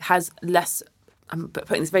of has less I'm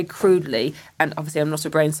putting this very crudely, and obviously I'm not a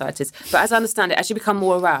brain scientist, but as I understand it, as you become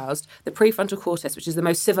more aroused, the prefrontal cortex, which is the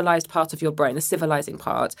most civilized part of your brain, the civilizing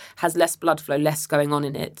part, has less blood flow, less going on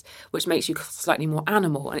in it, which makes you slightly more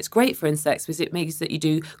animal. And it's great for insects because it makes that you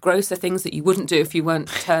do grosser things that you wouldn't do if you weren't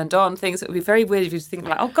turned on, things that would be very weird if you think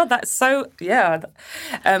like, oh God, that's so, yeah.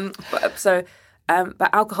 But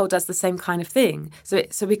alcohol does the same kind of thing. So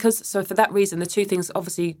for that reason, the two things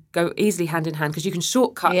obviously go easily hand in hand because you can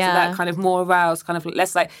shortcut to that kind of more aroused, kind of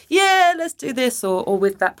less like, yeah, let's do this or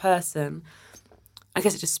with that person. I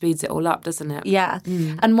guess it just speeds it all up, doesn't it? Yeah.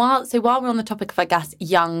 And while we're on the topic of, I guess,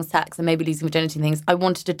 young sex and maybe losing virginity and things, I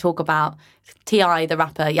wanted to talk about T.I., the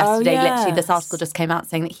rapper, yesterday. Oh, yes. Literally, this article just came out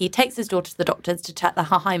saying that he takes his daughter to the doctors to check that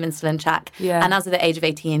her hymen's still in check. Yeah. And as of the age of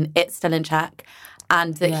 18, it's still in check.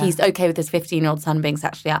 And that he's okay with his 15-year-old son being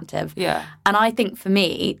sexually active. Yeah. And I think for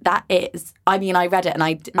me, that is... I mean, I read it and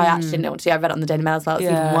I actually didn't know what to do. I read it on the Daily Mail as well. It's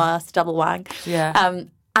even worse, double wang. Yeah.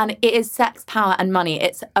 And it is sex, power and money.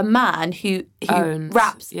 It's a man who owns,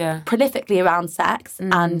 raps prolifically around sex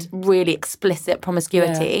and really explicit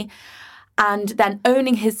promiscuity. Yeah. And then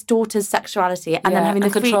owning his daughter's sexuality and then having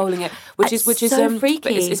controlling it, which is so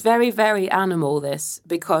freaky. It's very, very animal. This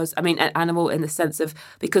because animal in the sense of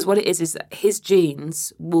because what it is that his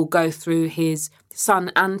genes will go through his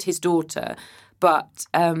son and his daughter. But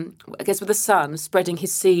I guess with the son spreading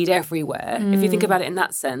his seed everywhere, if you think about it in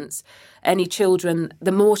that sense,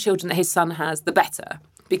 the more children that his son has, the better.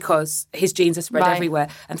 Because his genes are spread everywhere.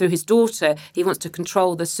 And through his daughter, he wants to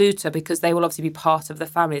control the suitor because they will obviously be part of the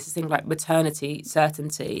family. It's a thing like maternity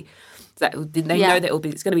certainty. That they know that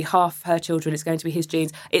it's going to be half her children, it's going to be his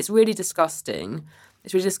genes. It's really disgusting.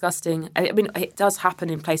 I mean, it does happen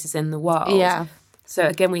in places in the world. Yeah. So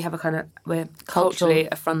again, we're culturally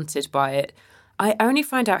affronted by it. I only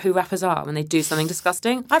find out who rappers are when they do something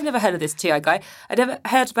disgusting. I've never heard of this T.I. guy. I'd never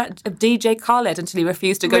heard about DJ Khaled until he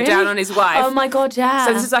refused to go down on his wife. Oh my God,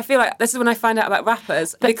 yeah. So I feel like this is when I find out about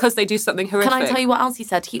rappers because they do something horrific. Can I tell you what else he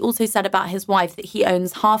said? He also said about his wife that he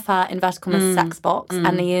owns half her inverted commas sex box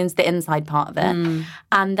and he owns the inside part of it.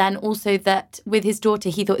 And then also that with his daughter,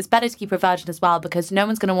 he thought it's better to keep her virgin as well because no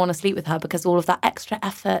one's going to want to sleep with her because all of that extra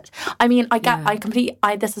effort. I mean,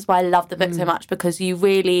 this is why I love the book so much because you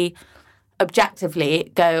really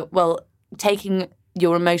objectively go, well, taking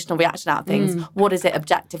your emotional reaction out of things, what is it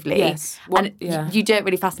objectively? Yes. You do it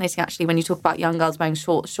really fascinating actually when you talk about young girls wearing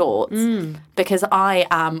short shorts because I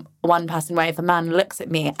am one person where if a man looks at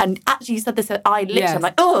me and actually you said this, I'm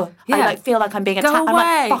like, oh, I feel like I'm being attacked. I'm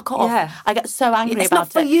like, fuck off. Yeah. I get so angry about it. It's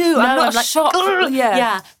not for you. I'm not shocked.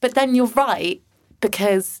 Yeah. But then you're right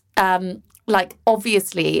because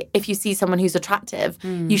obviously, if you see someone who's attractive,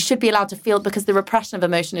 you should be allowed to feel because the repression of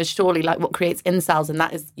emotion is surely like what creates incels, and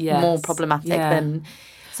that is more problematic than.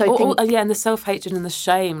 So I think, and the self-hatred and the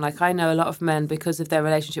shame. Like I know a lot of men because of their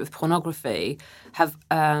relationship with pornography have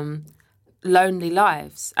lonely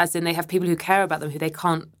lives, as in they have people who care about them who they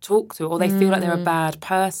can't talk to, or they feel like they're a bad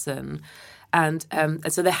person, and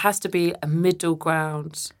so there has to be a middle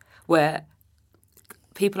ground where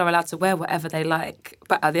people are allowed to wear whatever they like.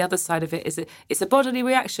 But the other side of it is it's a bodily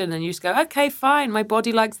reaction and you just go, okay, fine, my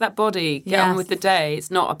body likes that body. Get on with the day.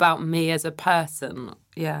 It's not about me as a person.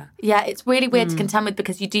 Yeah. Yeah, it's really weird to contend with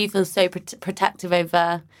because you do feel so protective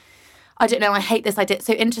over... I don't know, I hate this idea.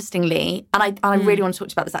 So interestingly, and I really want to talk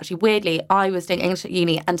to you about this actually, weirdly, I was doing English at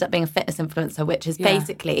uni, ended up being a fitness influencer, which is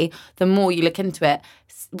basically, the more you look into it,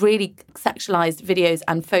 really sexualized videos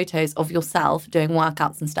and photos of yourself doing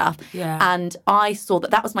workouts and stuff. Yeah. And I saw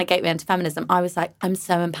that was my gateway into feminism. I was like, I'm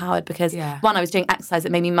so empowered because one, I was doing exercise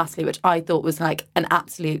that made me muscly, which I thought was like an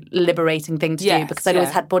absolute liberating thing to do because I'd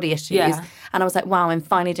always had body issues. Yeah. And I was like, wow, I'm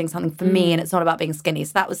finally doing something for me and it's not about being skinny.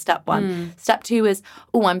 So that was step one. Step two was,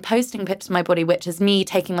 I'm posting pictures of my body, which is me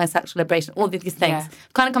taking my sexual liberation, all these things. Yeah.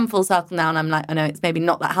 Kind of come full circle now and I'm like, I know it's maybe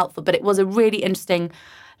not that helpful, but it was a really interesting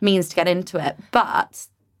means to get into it. But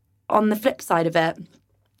on the flip side of it,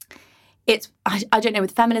 it's, I don't know,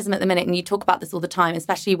 with feminism at the minute, and you talk about this all the time,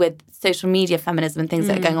 especially with social media feminism and things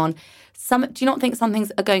that are going on, do you not think some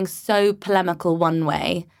things are going so polemical one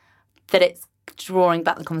way that it's drawing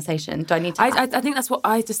back the conversation? Do I need to...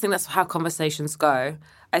 I just think that's how conversations go.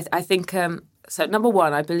 I think... So number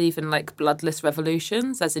one, I believe in like bloodless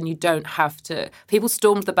revolutions, as in you don't have to... People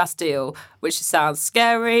stormed the Bastille, which sounds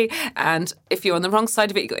scary, and if you're on the wrong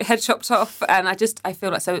side of it, you got your head chopped off. And I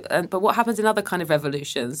feel like so... but what happens in other kind of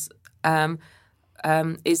revolutions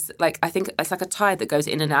is like, I think it's like a tide that goes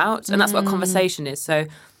in and out, and that's what a conversation is. So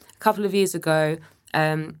a couple of years ago,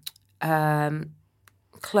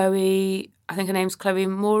 Chloe... I think her name's Chloe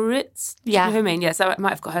Moritz. Do you know who I mean? Yeah, so I might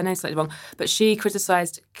have got her name slightly wrong. But she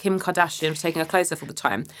criticised Kim Kardashian for taking her clothes off all the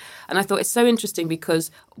time. And I thought it's so interesting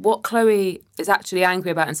because what Chloe is actually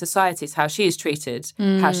angry about in society is how she is treated,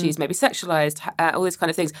 how she's maybe sexualised, all these kind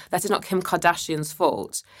of things. That is not Kim Kardashian's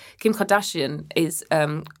fault. Kim Kardashian is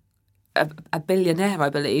a billionaire, I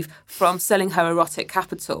believe, from selling her erotic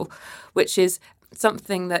capital, which is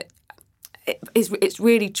something that it's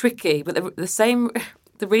really tricky. But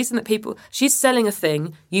the reason that she's selling a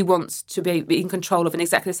thing you want to be in control of in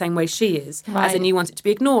exactly the same way she is, as in you want it to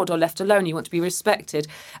be ignored or left alone, you want to be respected.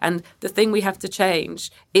 And the thing we have to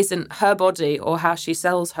change isn't her body or how she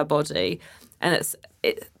sells her body. And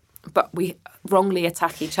but we wrongly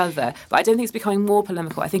attack each other. But I don't think it's becoming more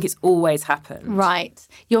polemical. I think it's always happened. Right.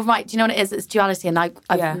 You're right. Do you know what it is? It's duality. And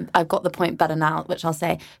I've got the point better now, which I'll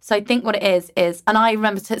say. So I think what it is, and I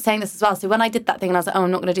remember saying this as well. So when I did that thing and I was like, oh,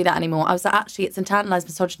 I'm not going to do that anymore. I was like, actually, it's internalised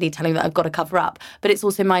misogyny telling me that I've got to cover up. But it's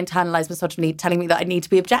also my internalised misogyny telling me that I need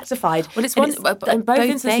to be objectified. Well, it's in both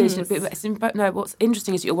instances. What's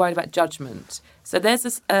interesting is you're worried about judgment. So there's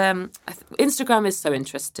this, Instagram is so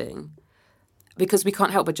interesting, because we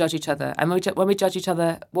can't help but judge each other. And when we judge each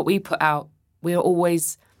other, what we put out, we are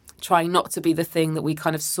always trying not to be the thing that we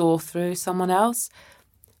kind of saw through someone else.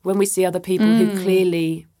 When we see other people who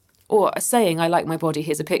clearly, or are saying, I like my body,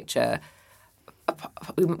 here's a picture,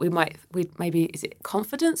 we maybe, is it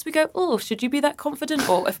confidence? We go, oh, should you be that confident?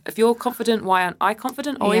 Or if you're confident, why aren't I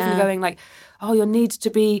confident? Or even going like, oh, your need to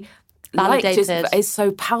be validated is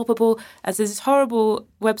so palpable. And so there's this horrible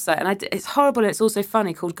website, and it's horrible and it's also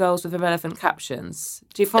funny, called Girls with Irrelevant Captions.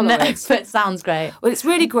 Do you follow it? It sounds great. Well, it's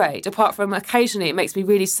really great, apart from occasionally it makes me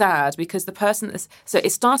really sad because the person... So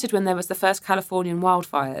it started when there was the first Californian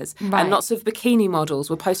wildfires, and lots of bikini models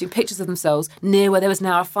were posting pictures of themselves near where there was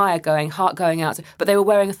now a fire going, heart going out, but they were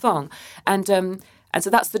wearing a thong. And so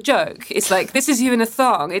that's the joke. It's like, this is you in a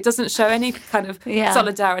thong. It doesn't show any kind of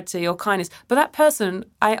solidarity or kindness. But that person,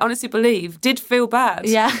 I honestly believe, did feel bad.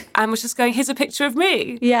 Yeah. And was just going, here's a picture of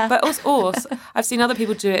me. Yeah. But also, I've seen other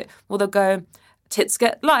people do it. Well, they'll go, tits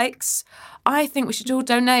get likes. I think we should all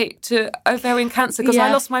donate to ovarian cancer because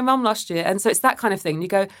I lost my mum last year. And so it's that kind of thing. You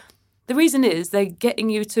go... The reason is they're getting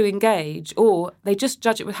you to engage, or they just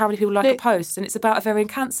judge it with how many people like a post, and it's about ovarian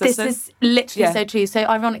cancer. This is literally so true. So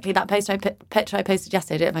ironically, that picture I posted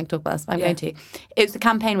yesterday, I don't know if I can talk about this, but I'm going to. It was a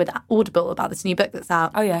campaign with Audible about this new book that's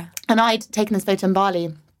out. Oh, yeah. And I'd taken this photo in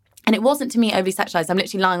Bali. And it wasn't, to me, overly sexualised. I'm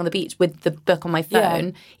literally lying on the beach with the book on my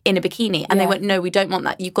phone in a bikini. And they went, no, we don't want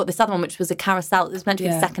that. You've got this other one, which was a carousel. It was meant to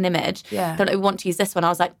be a second image. Yeah. They're like, we want to use this one. I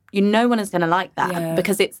was like, no one is going to like that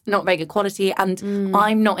because it's not very good quality and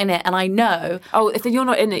I'm not in it. And I know... Oh, if you're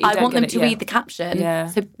not in it, I want them to read the caption. Yeah.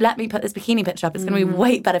 So let me put this bikini picture up. It's going to be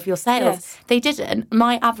way better for your sales. Yes. They didn't.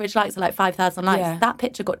 My average likes are like 5,000 likes. Yeah. That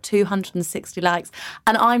picture got 260 likes.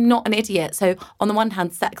 And I'm not an idiot. So on the one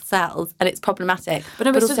hand, sex sells and it's problematic. But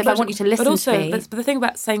also, if I want you to listen to me... But the thing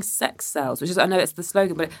about saying sex sells, which is, I know it's the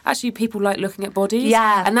slogan, but actually people like looking at bodies.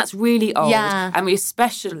 Yeah. And that's really old. Yeah. And we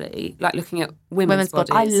especially like looking at women's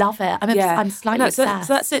bodies. I love it. I'm slightly obsessed.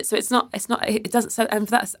 So that's it. So it doesn't, so, and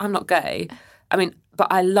that's, I'm not gay. I mean, but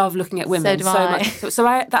I love looking at women so much. So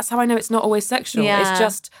that's how I know it's not always sexual. Yeah. It's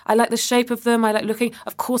just, I like the shape of them. I like looking,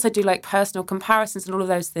 of course I do like personal comparisons and all of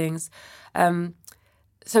those things.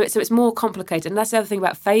 So it's more complicated. And that's the other thing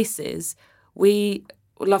about faces. We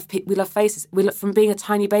love faces. From being a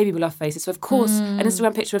tiny baby, we love faces. So of course, an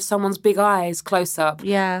Instagram picture of someone's big eyes close up,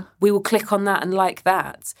 we will click on that and like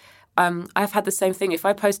that. I've had the same thing. If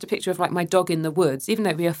I post a picture of like my dog in the woods, even though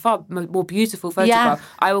it'd be a far more beautiful photograph,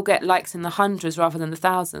 I will get likes in the hundreds rather than the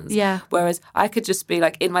thousands. Yeah. Whereas I could just be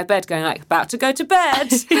like in my bed going like, about to go to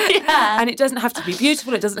bed. And it doesn't have to be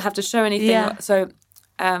beautiful. It doesn't have to show anything. Yeah.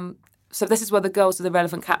 So this is where the girls with the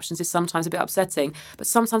relevant captions is sometimes a bit upsetting. But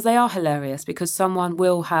sometimes they are hilarious because someone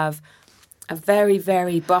will have a very,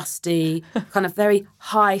 very busty, kind of very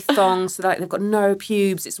high thong, so like they've got no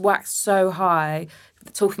pubes, it's waxed so high,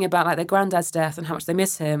 talking about like their granddad's death and how much they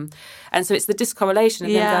miss him. And so it's the discorrelation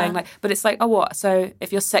of them going like, but it's like, oh, what? So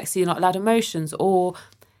if you're sexy, you're not allowed emotions, or...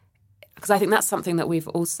 Because I think that's something that we've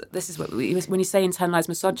also... This is what when you say internalised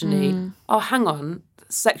misogyny, oh, hang on,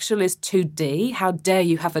 sexual is 2D. How dare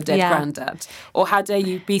you have a dead granddad? Or how dare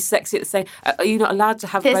you be sexy at the same... Are you not allowed to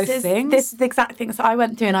have both things? This is the exact thing. So I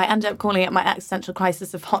went through and I ended up calling it my existential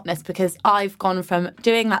crisis of hotness because I've gone from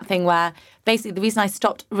doing that thing where basically the reason I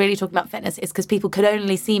stopped really talking about fitness is because people could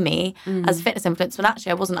only see me as a fitness influencer, when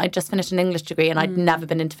actually I wasn't. I'd just finished an English degree and I'd never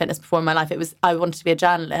been into fitness before in my life. It was, I wanted to be a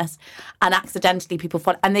journalist, and accidentally people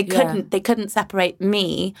thought, and they couldn't separate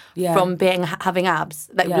me from having abs.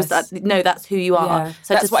 That was no, that's who you are. Yeah.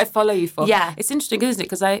 So that's what I follow you for. Yeah. It's interesting, isn't it?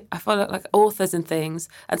 Because I follow like authors and things,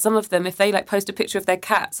 and some of them, if they like post a picture of their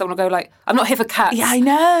cat, someone will go like, I'm not here for cats. Yeah, I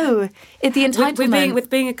know. It's the entitlement. With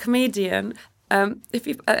being a comedian, if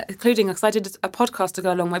you, including, because I did a podcast to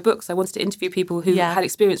go along my books, I wanted to interview people who had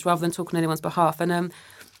experience rather than talk on anyone's behalf. And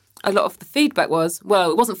a lot of the feedback was,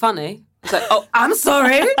 well, it wasn't funny. It's like, oh, I'm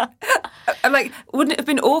sorry. I'm like, wouldn't it have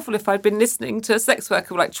been awful if I'd been listening to a sex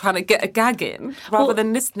worker like trying to get a gag in rather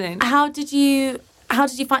than listening? How did you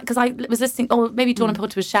find, because I was listening, or maybe Dawn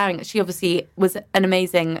Porter was sharing that she obviously was an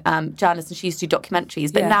amazing journalist and she used to do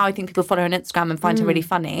documentaries, but now I think people follow her on Instagram and find her really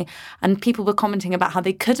funny, and people were commenting about how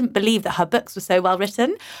they couldn't believe that her books were so well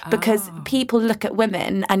written, because people look at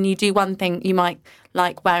women and you do one thing, you might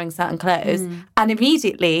like wearing certain clothes, and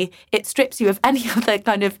immediately it strips you of any other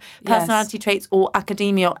kind of personality traits or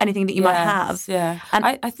academia or anything that you might have. Yeah, and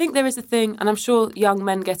I think there is a thing, and I'm sure young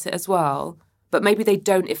men get it as well, but maybe they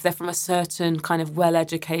don't if they're from a certain kind of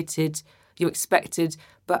well-educated, you're expected.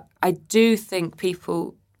 But I do think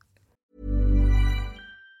people...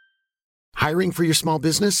 Hiring for your small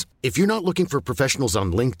business? If you're not looking for professionals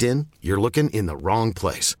on LinkedIn, you're looking in the wrong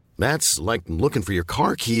place. That's like looking for your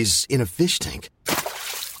car keys in a fish tank.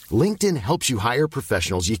 LinkedIn helps you hire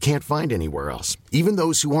professionals you can't find anywhere else, even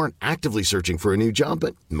those who aren't actively searching for a new job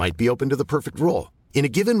but might be open to the perfect role. In a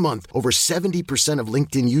given month, over 70% of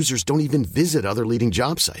LinkedIn users don't even visit other leading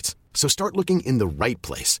job sites. So start looking in the right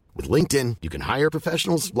place. With LinkedIn, you can hire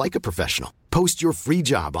professionals like a professional. Post your free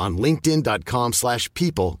job on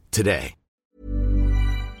linkedin.com/people today.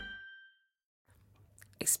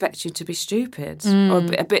 Expect you to be stupid or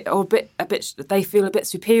a bit. They feel a bit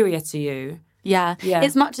superior to you. Yeah.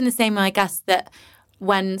 It's much in the same way, I guess, that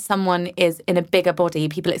when someone is in a bigger body,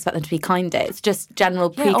 people expect them to be kinder. It's just general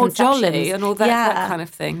preconceptions. Or jolly and all that kind of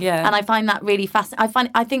thing, And I find that really fascinating.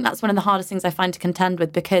 I think that's one of the hardest things I find to contend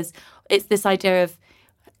with, because it's this idea of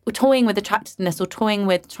toying with attractiveness or toying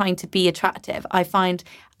with trying to be attractive. I find,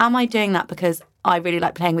 am I doing that because I really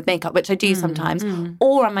like playing with makeup, which I do sometimes,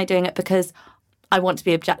 or am I doing it because I want to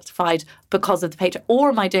be objectified because of the patriarchy, or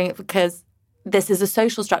am I doing it because this is a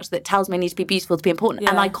social structure that tells me I need to be beautiful to be important,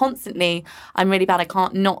 and I'm really bad. I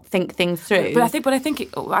can't not think things through. But I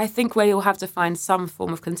think where you'll have to find some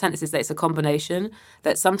form of consensus is that it's a combination.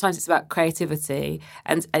 That sometimes it's about creativity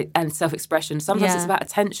and self-expression. Sometimes it's about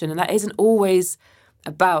attention, and that isn't always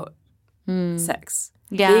about sex.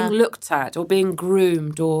 Being looked at or being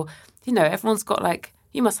groomed, or everyone's got like.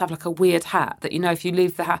 You must have like a weird hat that, if you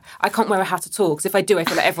leave the hat... I can't wear a hat at all, because if I do, I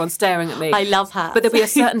feel like everyone's staring at me. I love hats. But there'll be a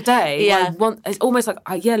certain day where it's almost like,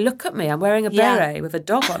 look at me, I'm wearing a beret with a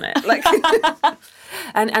dog on it. Like,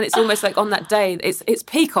 and it's almost like on that day, it's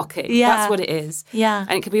peacocking. Yeah. That's what it is. Yeah.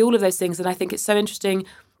 And it can be all of those things. And I think it's so interesting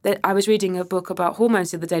that I was reading a book about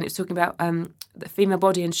hormones the other day, and it was talking about the female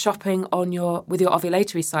body and shopping with your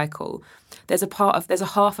ovulatory cycle. There's a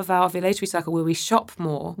half of our ovulatory cycle where we shop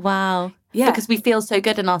more. Wow. Yeah. Because we feel so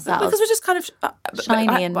good in ourselves. Because we're just kind of...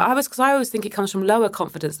 shiny. Because I always think it comes from lower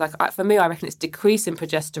confidence. Like, for me, I reckon it's decreasing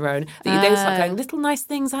progesterone. That you then start going, little nice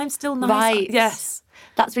things, I'm still nice. Right. Yes.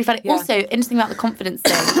 That's really funny. Yeah. Also, interesting about the confidence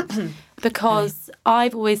thing, because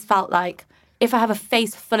I've always felt like if I have a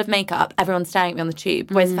face full of makeup, everyone's staring at me on the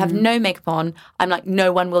tube. Whereas if I have no makeup on, I'm like,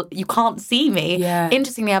 no one will... You can't see me. Yeah.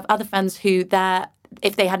 Interestingly, I have other friends who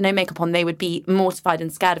if they had no makeup on, they would be mortified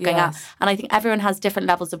and scared of going out. And I think everyone has different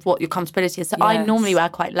levels of what your comfortability is. So I normally wear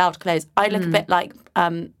quite loud clothes. I look a bit like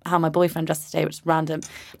how my boyfriend dressed today, which is random.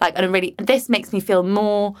 Like, and this makes me feel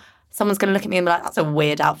more, someone's going to look at me and be like, that's a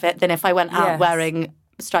weird outfit, than if I went out wearing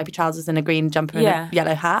stripy trousers and a green jumper and a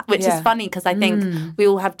yellow hat, which is funny because I think we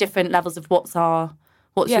all have different levels of what's your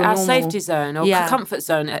normal... safety zone or comfort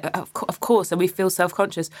zone, of course, and we feel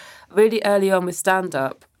self-conscious. Really early on with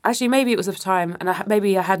stand-up, actually, maybe it was a time, and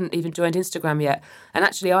maybe I hadn't even joined Instagram yet. And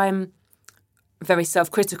actually, I'm very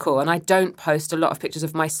self-critical, and I don't post a lot of pictures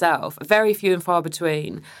of myself, very few and far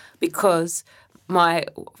between, because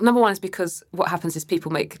number one is because what happens is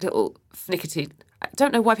people make little finicky. I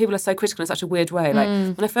don't know why people are so critical in such a weird way. Like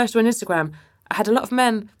when I first joined Instagram, I had a lot of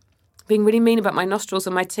men being really mean about my nostrils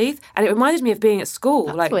and my teeth, and it reminded me of being at school.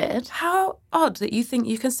 That's weird. How odd that you think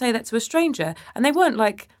you can say that to a stranger, and they weren't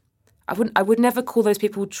like. I would never call those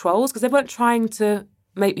people trolls, because they weren't trying to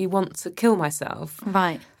make me want to kill myself.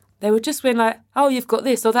 Right. They were just being like, oh, you've got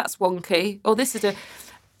this, or that's wonky, or this is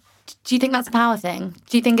Do you think that's a power thing?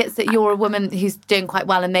 Do you think it's that you're a woman who's doing quite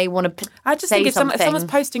well and they want to I just think if someone's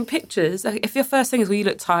posting pictures, like if your first thing is, well, you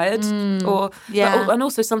look tired, and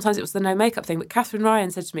also sometimes it was the no makeup thing. But Catherine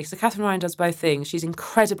Ryan said to me, so Catherine Ryan does both things. She's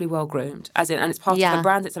incredibly well groomed, and it's part of her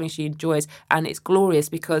brand. It's something she enjoys, and it's glorious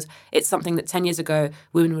because it's something that 10 years ago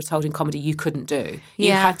women were told in comedy you couldn't do.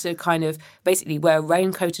 You had to kind of basically wear a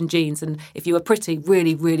raincoat and jeans, and if you were pretty,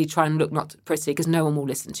 really, really try and look not pretty because no one will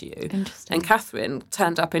listen to you. Interesting. And Catherine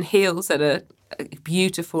turned up in heels and a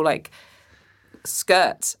beautiful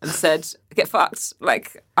skirt and said, "Get fucked!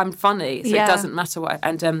 Like I'm funny, so it doesn't matter what."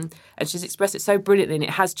 And she's expressed it so brilliantly, and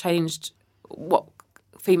it has changed what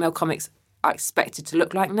female comics are expected to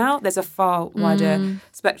look like now. There's a far wider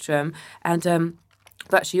spectrum, and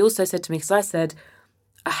but she also said to me, because I said,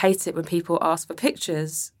 I hate it when people ask for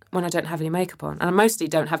pictures when I don't have any makeup on, and I mostly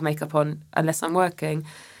don't have makeup on unless I'm working.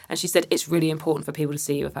 And she said it's really important for people to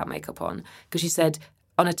see you without makeup on, because she said,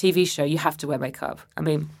 on a TV show, you have to wear makeup. I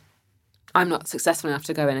mean, I'm not successful enough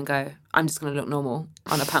to go in and go, I'm just going to look normal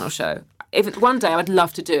on a panel show. If one day I would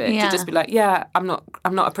love to do it, to just be like, I'm not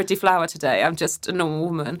a pretty flower today. I'm just a normal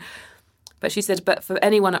woman. But she said, but for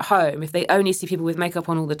anyone at home, if they only see people with makeup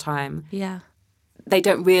on all the time, they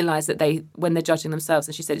don't realise that when they're judging themselves.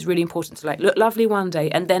 And she said it's really important to look lovely one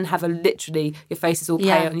day and then have literally your face is all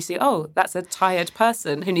pale and you see, oh, that's a tired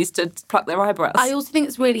person who needs to pluck their eyebrows. I also think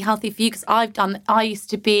it's really healthy for you because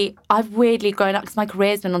I've weirdly grown up because my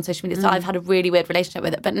career's been on social media, so I've had a really weird relationship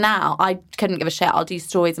with it. But now I couldn't give a shit. I'll do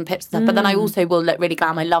stories and pictures and stuff. But then I also will look really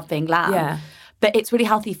glam. I love being glam. Yeah. But it's really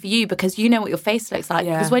healthy for you because you know what your face looks like.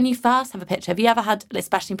 Because when you first have a picture, have you ever had,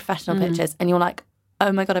 especially professional pictures, and you're like,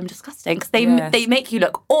 oh my God, I'm disgusting. Because they make you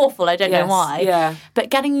look awful. I don't know why. Yeah. But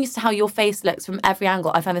getting used to how your face looks from every angle,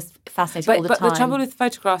 I find this fascinating all the time. But the trouble with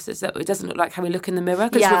photographs is that it doesn't look like how we look in the mirror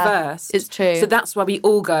because it's reversed. It's true. So that's why we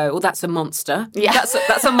all go, that's a monster. Yeah.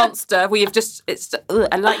 That's a monster. We have just,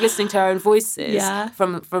 and like listening to our own voices. Yeah.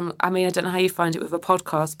 From, I mean, I don't know how you find it with a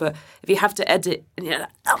podcast, but if you have to edit, and you're like,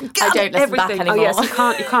 oh God, I don't listen back anymore. Oh yes,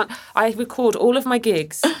 you can't. I record all of my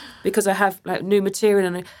gigs because I have new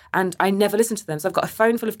material and I never listen to them. So I've got a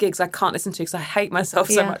phone full of gigs I can't listen to because I hate myself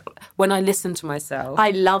so much when I listen to myself.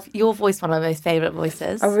 I love your voice, one of my most favourite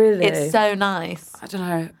voices. Oh, really? It's so nice. I don't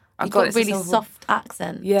know. You've got a really soft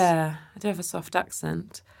accent. Yeah, I do have a soft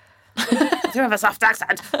accent. I do have a soft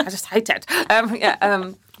accent. I just hate it.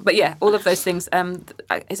 But yeah, all of those things.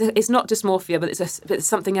 It's not dysmorphia, but it's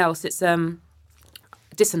something else. It's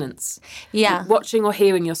dissonance. Yeah. Watching or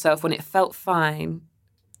hearing yourself when it felt fine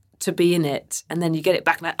to be in it, and then you get it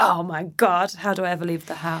back like, oh my God, how do I ever leave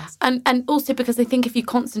the house? And also because I think if you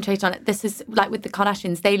concentrate on it, this is like with the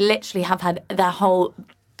Kardashians, they literally have had their whole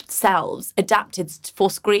selves adapted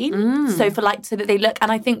for screen. So that they look,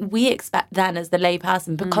 and I think we expect then as the lay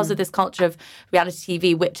person, because of this culture of reality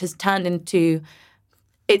TV, which has turned into,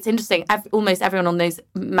 it's interesting, almost everyone on those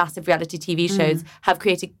massive reality TV shows have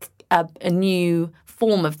created a new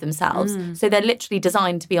form of themselves. So they're literally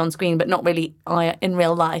designed to be on screen, but not really in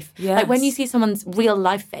real life. Yes. Like when you see someone's real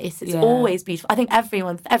life face, it's always beautiful. I think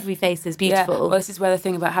every face is beautiful. Yeah. Well, this is where the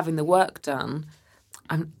thing about having the work done,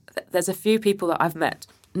 there's a few people that I've met,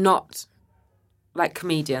 not like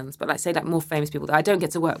comedians, but like more famous people that I don't get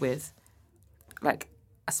to work with, like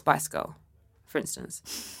a Spice Girl, for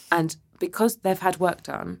instance. And because they've had work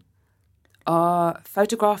done, are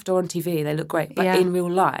photographed or on TV, they look great. But in real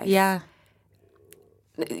life,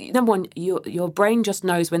 number one, your brain just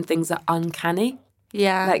knows when things are uncanny.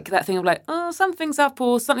 Yeah, like that thing of like, oh, something's up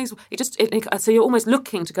or something's. So you're almost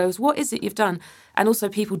looking to go, what is it you've done? And also,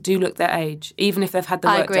 people do look their age, even if they've had the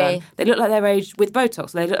work done. They look like their age with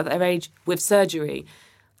Botox. They look like their age with surgery.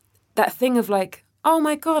 That thing of like, oh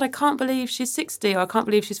my God, I can't believe she's 60 or I can't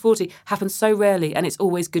believe she's 40 happens so rarely, and it's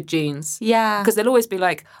always good genes. Yeah. Because they'll always be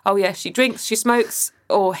like, oh yeah, she drinks, she smokes,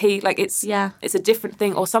 or he, like it's a different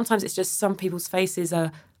thing. Or sometimes it's just some people's faces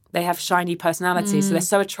they have shiny personalities, so they're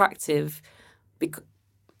so attractive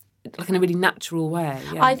like in a really natural way.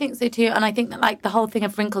 Yeah. I think so too, and I think that like the whole thing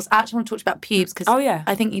of wrinkles, I actually want to talk about pubes because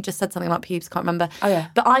I think you just said something about pubes, can't remember. Oh yeah.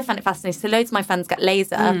 But I find it fascinating. So loads of my friends get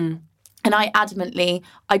laser. And I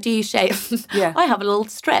do shave. Yeah. I have a little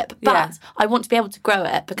strip, but I want to be able to grow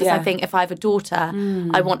it because I think if I have a daughter,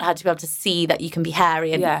 I want her to be able to see that you can be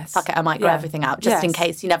hairy and fuck it, I might grow everything out just in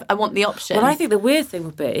case I want the option. Well, I think the weird thing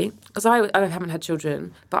would be, because I haven't had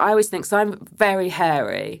children, but I always think, so I'm very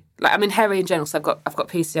hairy. Like, I mean, hairy in general, so I've got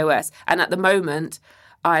PCOS. And at the moment,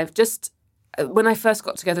 I've just when I first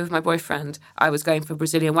got together with my boyfriend, I was going for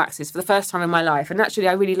Brazilian waxes for the first time in my life. And actually,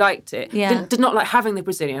 I really liked it. Yeah. Did not like having the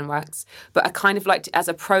Brazilian wax, but I kind of liked it as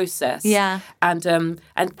a process. Yeah. And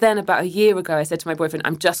then about a year ago, I said to my boyfriend,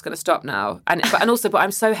 I'm just going to stop now. And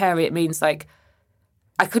I'm so hairy, it means like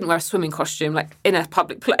I couldn't wear a swimming costume like in a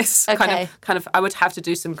public place. Okay. Kind of, I would have to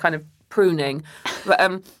do some kind of pruning.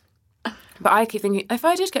 But I keep thinking, if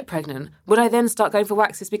I did get pregnant, would I then start going for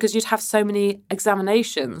waxes? Because you'd have so many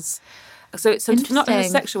examinations. So not in a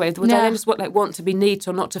sexual way. Would I then just want to be neat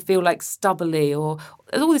or not to feel like stubbly or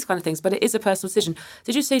all these kind of things? But it is a personal decision.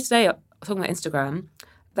 Did you see today, talking about Instagram,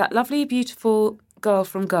 that lovely, beautiful girl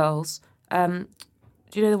from Girls?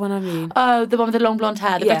 Do you know the one I mean? Oh, the one with the long blonde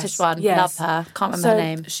hair, the British one. Yes. Love her. Can't remember her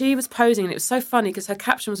name. She was posing, and it was so funny because her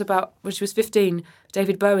caption was about when she was 15.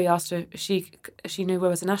 David Bowie asked her if she knew where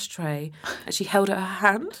was an ashtray, and she held out her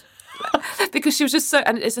hand because she was just so.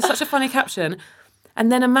 And it's such a funny caption. And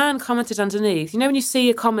then a man commented underneath. You know when you see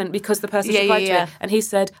a comment because the person replied to it, and he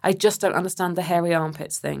said, "I just don't understand the hairy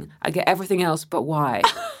armpits thing. I get everything else, but why?"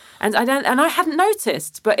 And I hadn't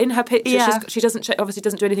noticed, but in her picture, she obviously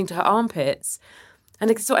doesn't do anything to her armpits. And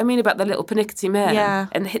it's what I mean about the little pernickety men. Yeah.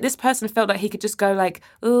 And this person felt like he could just go like,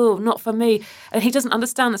 "Oh, not for me," and he doesn't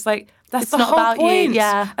understand. It's like that's the not whole about point. you,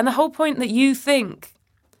 yeah. And the whole point that you think,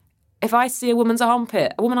 if I see a woman's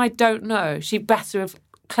armpit, a woman I don't know, she better have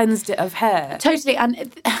cleansed it of hair. Totally. And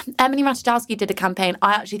Emily Ratajkowski did a campaign.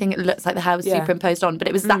 I actually think it looks like the hair was superimposed on, but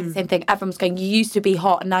it was exactly the same thing. Everyone was going, you used to be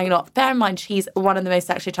hot and now you're not. Bear in mind, she's one of the most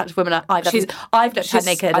sexually attractive women I've ever seen. I've looked her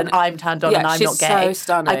naked and I'm turned on and I'm not gay. She's so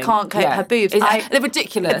stunning. I can't cope her boobs. They're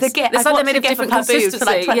ridiculous. It's like they made a different her boobs for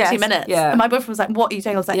like 20 minutes. Yeah. And my boyfriend was like, what are you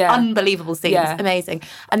doing? I was like, unbelievable scenes. Yeah. Amazing.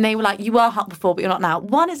 And they were like, you were hot before, but you're not now.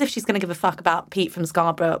 One is if she's going to give a fuck about Pete from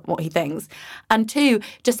Scarborough, what he thinks. And two,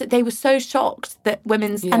 just that they were so shocked that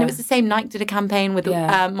women's, and it was the same night did a campaign with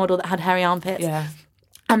a model that had hairy armpits. Yeah.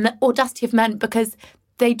 And the audacity of men, because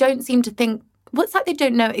they don't seem to think, well, it's like they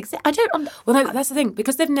don't know. Well, no, that's the thing.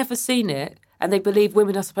 Because they've never seen it and they believe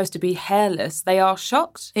women are supposed to be hairless, they are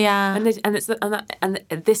shocked. Yeah. And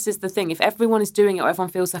this is the thing. If everyone is doing it or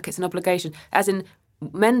everyone feels like it's an obligation, as in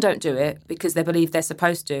men don't do it because they believe they're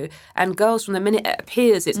supposed to. And girls, from the minute it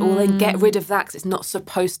appears, it's all then get rid of that because it's not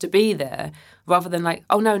supposed to be there. Rather than like,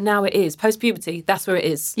 oh no, now it is. Post-puberty, that's where it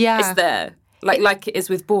is. Yeah. It's there. Like it is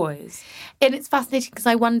with boys. And it's fascinating because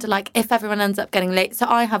I wonder, like, if everyone ends up getting late. So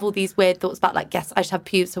I have all these weird thoughts about, like, yes, I should have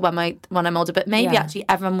pubes for when I'm older, but maybe actually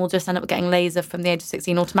everyone will just end up getting laser from the age of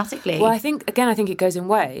 16 automatically. Well, I think it goes in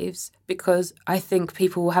waves because I think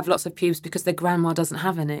people will have lots of pubes because their grandma doesn't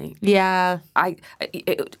have any. Yeah. I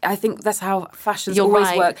think that's how fashions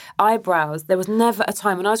always work. Eyebrows, there was never a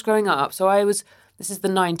time when I was growing up, this is the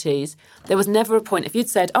 90s. There was never a point. If you'd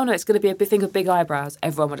said, oh, no, it's going to be a big thing of big eyebrows,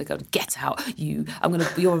 everyone would have gone, get out, you're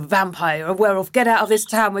a vampire, a werewolf, get out of this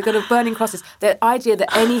town, we're going to burning crosses. The idea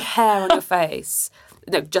that any hair on your face,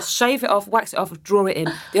 just shave it off, wax it off, draw it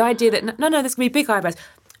in. The idea that, no, there's going to be big eyebrows.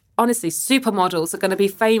 Honestly, supermodels are going to be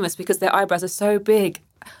famous because their eyebrows are so big.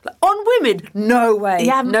 Like, on women, no way.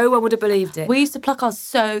 Yeah, no one would have believed it. We used to pluck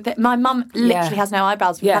ours my mum literally has no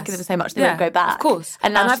eyebrows. We're plucking them so much they won't go back. Of course.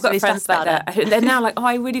 And now I've got really friends like that. They're now like,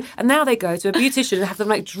 and now they go to a beautician and have them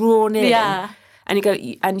like drawn in. Yeah. And you go,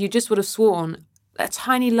 and you just would have sworn a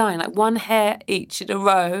tiny line, like one hair each in a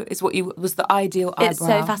row is what was the ideal eyebrow. It's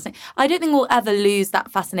so fascinating. I don't think we'll ever lose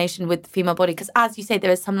that fascination with the female body because, as you say,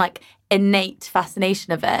 there is some like innate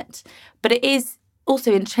fascination of it. But it is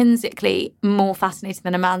also intrinsically more fascinating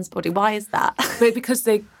than a man's body. Why is that? But because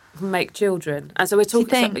they make children. And so we're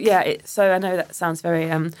talking... So I know that sounds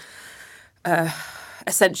very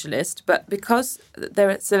essentialist, but because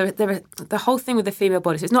the whole thing with the female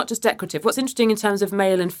body, so it's not just decorative. What's interesting in terms of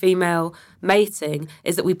male and female mating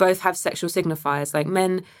is that we both have sexual signifiers. Like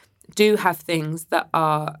men do have things that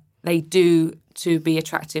they do to be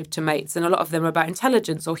attractive to mates, and a lot of them are about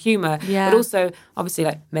intelligence or humour, but also obviously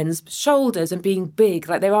like men's shoulders and being big.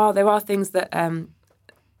 Like there are things that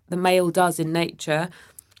the male does in nature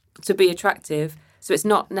to be attractive. So it's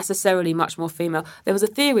not necessarily much more female. There was a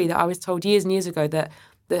theory that I was told years and years ago that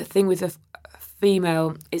the thing with a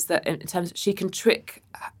female is that in terms she can trick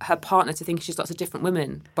her partner to think she's lots of different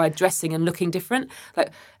women by dressing and looking different.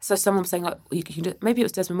 Like, so someone was saying, like, maybe it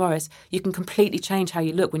was Desmond Morris, you can completely change how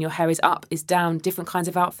you look when your hair is up, is down, different kinds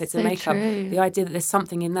of outfits and makeup. True. The idea that there's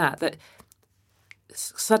something in that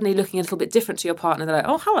suddenly looking a little bit different to your partner, they're like,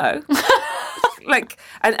 oh, hello. Like,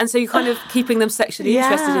 and so you're kind of keeping them sexually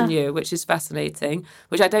interested in you, which is fascinating,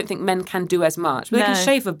 which I don't think men can do as much. But they can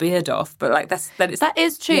shave a beard off, but like that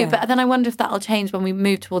is true. Yeah. But then I wonder if that'll change when we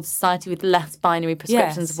move towards a society with less binary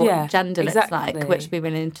prescriptions of what gender looks like, which would be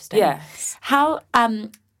really interesting. Yes. How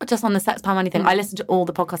just on the sex power money thing, I listened to all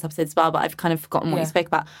the podcast episodes as well, but I've kind of forgotten what you spoke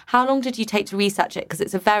about. How long did you take to research it? Because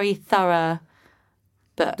it's a very thorough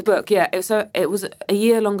book. The book, yeah. It was a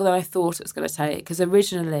year longer than I thought it was going to take, because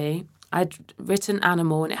originally I'd written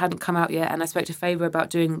Animal and it hadn't come out yet, and I spoke to Favour about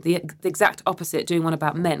doing the exact opposite, doing one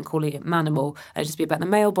about men, calling it Manimal, and it'd just be about the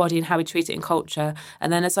male body and how we treat it in culture.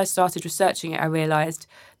 And then as I started researching it, I realised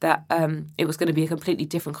that it was going to be a completely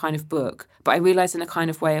different kind of book. But I realised in a kind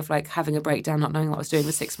of way of like having a breakdown, not knowing what I was doing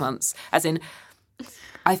for 6 months, as in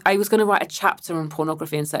I was going to write a chapter on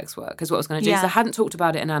pornography and sex work is what I was going to do. So I hadn't talked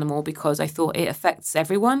about it in Animal because I thought it affects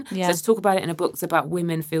everyone. Yeah. So to talk about it in a book that's about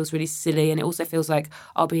women feels really silly, and it also feels like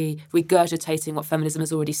I'll be regurgitating what feminism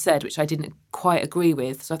has already said, which I didn't quite agree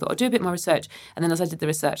with. So I thought I'll do a bit more research. And then as I did the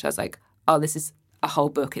research, I was like, oh, this is a whole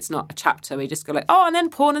book. It's not a chapter. We just go like, oh, and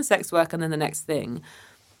then porn and sex work and then the next thing.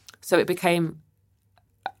 So it became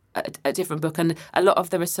a different book, and a lot of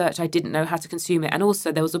the research I didn't know how to consume it. And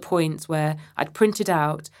also there was a point where I'd printed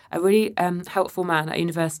out a really helpful man at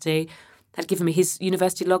university had given me his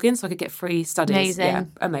university login so I could get free studies. Amazing. Yeah,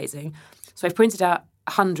 amazing. So I printed out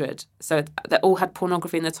 100, so they all had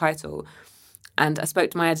pornography in the title. And I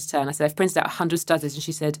spoke to my editor and I said, I've printed out 100 studies, and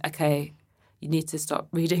she said, okay, you need to stop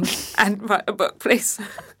reading and write a book, please.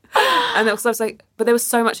 And also I was like, but there was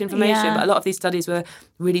so much information, but a lot of these studies were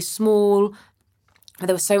really small. And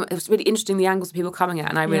it was really interesting, the angles of people coming at,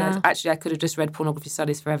 and I realised actually I could have just read pornography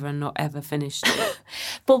studies forever and not ever finished it.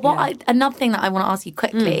 But another thing that I want to ask you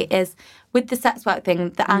quickly is, with the sex work thing,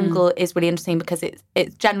 the angle is really interesting because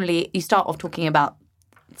it's generally, you start off talking about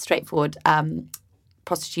straightforward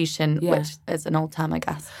prostitution, which is an old term, I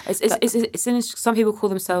guess. Some people call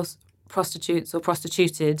themselves prostitutes or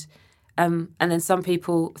prostituted, and then some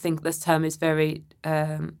people think this term is very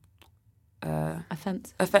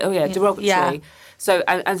offensive. Derogatory. Yeah. So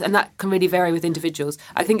and that can really vary with individuals.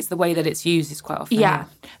 I think it's the way that it's used is quite often. Yeah.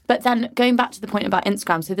 But then going back to the point about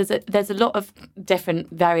Instagram, so there's a lot of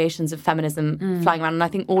different variations of feminism flying around, and I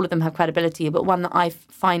think all of them have credibility. But one that I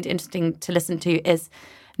find interesting to listen to is,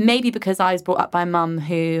 maybe because I was brought up by a mum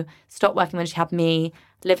who stopped working when she had me,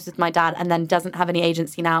 lives with my dad, and then doesn't have any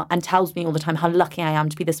agency now, and tells me all the time how lucky I am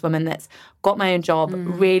to be this woman that's got my own job,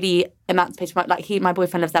 really emancipated. My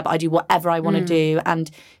boyfriend lives there, but I do whatever I want to do.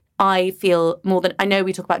 And I feel more than, I know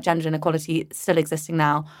we talk about gender inequality still existing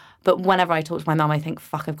now, but whenever I talk to my mum, I think,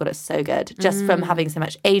 fuck, I've got it so good, just from having so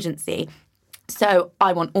much agency. So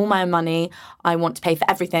I want all my own money. I want to pay for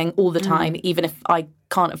everything all the time, even if I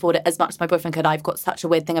can't afford it as much as my boyfriend could. I've got such a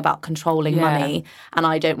weird thing about controlling money, and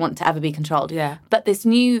I don't want to ever be controlled. Yeah. But this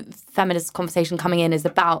new feminist conversation coming in is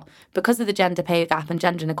about, because of the gender pay gap and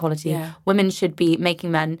gender inequality, women should be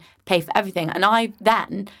making men pay for everything. And I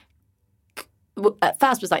then, at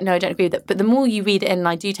first, was like, no, I don't agree with it. But the more you read it in, and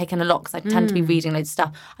I do take in a lot because I tend to be reading loads of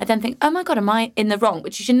stuff, I then think, oh my God, am I in the wrong?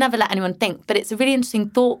 Which you should never let anyone think. But it's a really interesting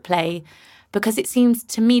thought play, because it seems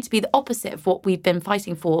to me to be the opposite of what we've been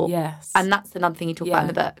fighting for. Yes. And that's another thing you talk about in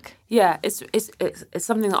the book. Yeah, it's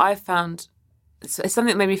something that I've found, it's something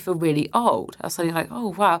that made me feel really old. I was suddenly like, oh,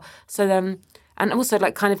 wow. So then, and also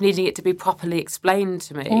like kind of needing it to be properly explained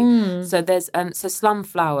to me. So there's, so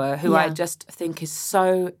Slumflower, who I just think is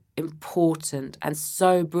so important and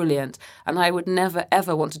so brilliant, and I would never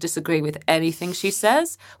ever want to disagree with anything she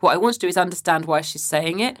says. What I want to do is understand why she's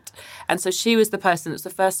saying it. And so she was the person, it was the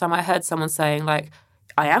first time I heard someone saying like,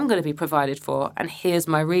 I am going to be provided for and here's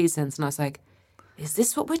my reasons. And I was like, is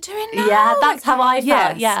this what we're doing now? Yeah, that's how I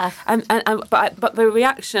felt. Yeah. But the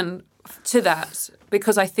reaction to that,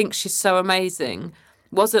 because I think she's so amazing,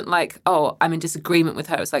 wasn't like, oh, I'm in disagreement with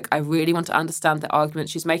her. It's like, I really want to understand the argument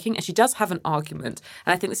she's making. And she does have an argument.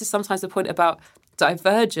 And I think this is sometimes the point about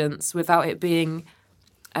divergence without it being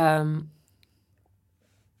coming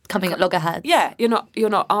at loggerheads. Yeah, you're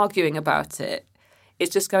not arguing about it.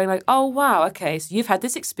 It's just going like, oh wow, okay, so you've had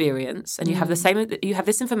this experience and you have you have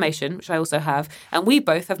this information, which I also have, and we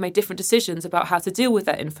both have made different decisions about how to deal with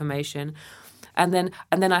that information. And then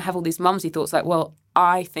I have all these mumsy thoughts like, well,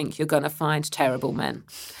 I think you're going to find terrible men.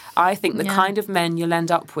 I think the kind of men you'll end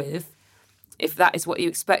up with, if that is what you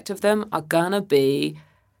expect of them, are going to be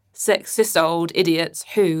sexist old idiots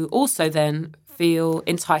who also then feel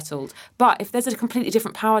entitled. But if there's a completely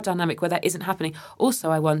different power dynamic where that isn't happening, also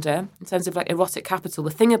I wonder, in terms of like erotic capital,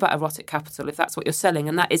 the thing about erotic capital, if that's what you're selling,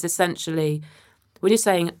 and that is essentially, when you're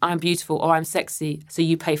saying I'm beautiful or I'm sexy, so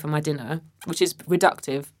you pay for my dinner, which is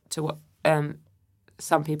reductive to what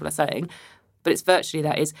some people are saying, but it's virtually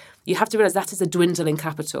that is, you have to realise that is a dwindling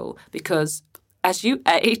capital, because as you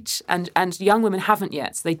age, and young women haven't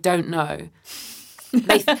yet, so they don't know,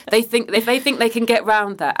 they think they can get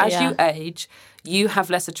round that. As you age, you have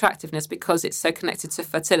less attractiveness because it's so connected to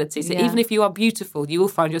fertility. So even if you are beautiful, you will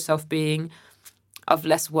find yourself being of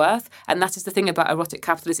less worth. And that is the thing about erotic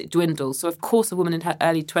capitalism, it dwindles. So of course a woman in her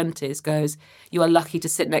early 20s goes, you are lucky to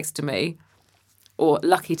sit next to me or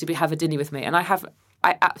lucky to have a dinner with me. And I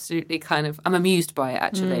absolutely I'm amused by it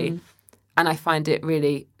actually. And I find it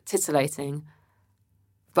really titillating.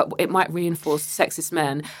 But it might reinforce sexist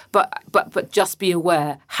men. But just be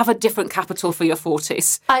aware. Have a different capital for your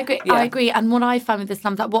 40s. I agree. Yeah. I agree. And what I found with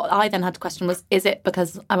Islam, what I then had to question was, is it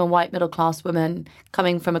because I'm a white middle-class woman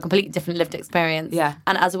coming from a completely different lived experience? Yeah.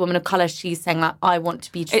 And as a woman of colour, she's saying that I want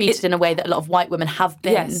to be treated in a way that a lot of white women have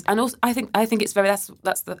been. Yes. And also, I think it's very, that's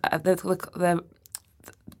the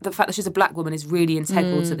fact that she's a black woman is really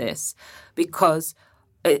integral to this, because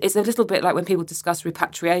it's a little bit like when people discuss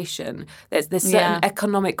repatriation. There's certain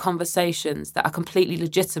economic conversations that are completely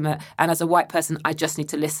legitimate, and as a white person, I just need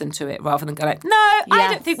to listen to it rather than go like, no, I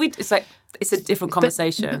don't think we. It's like it's a different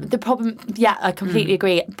conversation. But the problem, I completely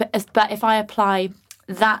agree. But if I apply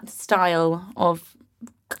that style of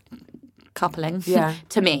coupling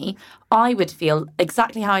to me, I would feel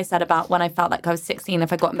exactly how I said about when I felt like I was 16,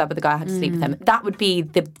 if I got in bed with a guy, I had to sleep with him. That would be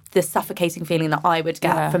the suffocating feeling that I would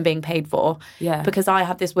get from being paid for. Yeah. Because I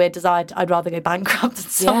have this weird desire I'd rather go bankrupt than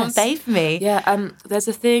someone pay for me. Yeah, there's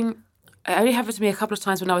a thing, it only happened to me a couple of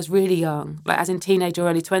times when I was really young, like as in teenage or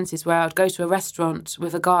early 20s, where I'd go to a restaurant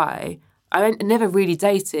with a guy. I never really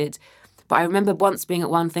dated, but I remember once being at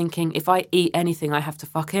one thinking, if I eat anything, I have to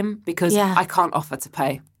fuck him because I can't offer to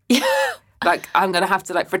pay. Like, I'm going to have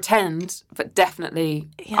to, pretend, but definitely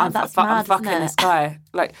I'm fucking this guy.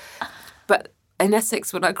 But in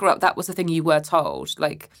Essex, when I grew up, that was the thing you were told.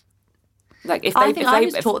 Like if they... I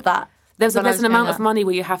was taught that. There's an amount of money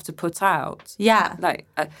where you have to put out. Yeah.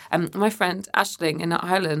 My friend, Aisling, in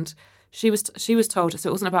Ireland, she was told, so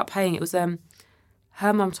it wasn't about paying, it was...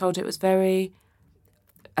 her mum told it was very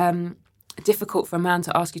difficult for a man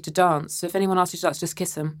to ask you to dance. So if anyone asks you to dance, just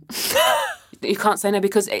kiss them. You can't say no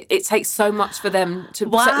because it takes so much for them to...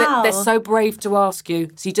 Wow. They're so brave to ask you,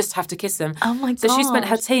 so you just have to kiss them. Oh, my God. So she spent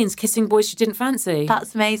her teens kissing boys she didn't fancy.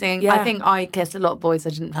 That's amazing. Yeah. I think I kissed a lot of boys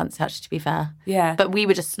I didn't fancy, actually, to be fair. Yeah. But we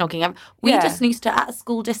were just snogging. We just used to, at a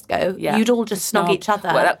school disco, you'd all just snog each other.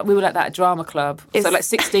 Well, we were like that at drama club. So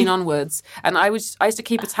 16 onwards. And I used to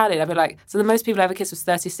keep a tally. I'd be like, so the most people I ever kissed was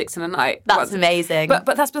 36 in a night. That's amazing. But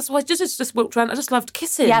that's why I just walked around. I just loved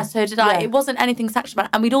kissing. Yeah, so did I. It wasn't anything sexual,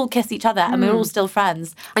 and we'd all kiss each other, and we were all still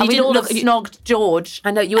friends. And we'd all have snogged George.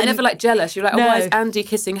 I know, you were never jealous. You were like, no. why is Andy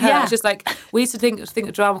kissing her? Yeah. It's just like, we used to think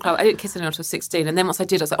at drama club, I didn't kiss anyone until 16, and then once I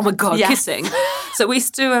did, I was like, oh my God, kissing. So we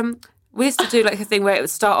used to do a thing where it would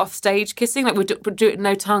start off stage kissing, we'd do it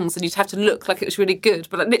no tongues, and you'd have to look like it was really good,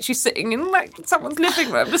 but literally sitting in someone's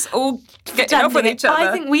living room, just all getting off with each other.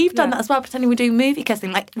 I think we've done that as well, pretending we're doing movie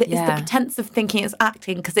kissing. It's the pretense of thinking it's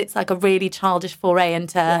acting because it's like a really childish foray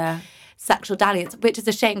into sexual dalliance, which is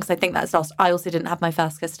a shame because I think that's lost. I also didn't have my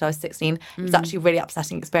first kiss until I was 16. It was actually a really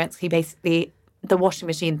upsetting experience. He basically... The washing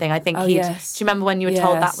machine thing, I think do you remember when you were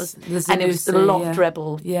told that was... And it was a lot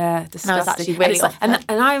dribble. Yeah, disgusting. And I was actually really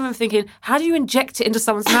and I remember thinking, how do you inject it into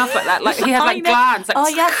someone's mouth like that? Like he had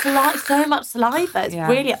glands. So much saliva. It's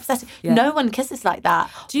really upsetting. Yeah. No one kisses like that.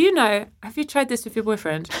 Do you know, have you tried this with your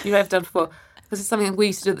boyfriend? You may have done before. Because it's something we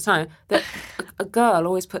used to do at the time, that a girl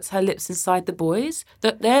always puts her lips inside the boys,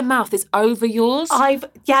 that their mouth is over yours. But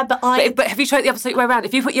have you tried the opposite way around?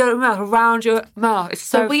 If you put your mouth around your mouth, it's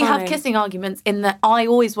so we funny. have kissing arguments in that I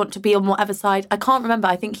always want to be on whatever side. I can't remember.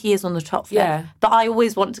 I think he is on the top flip. But I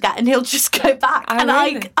always want to get, and he'll just go back.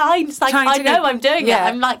 I'm just like, I know I'm doing it.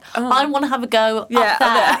 I'm like, I want to have a go up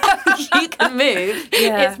there. You can move.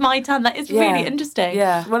 It's my turn. That is really interesting.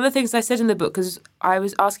 Yeah. One of the things I said in the book, because I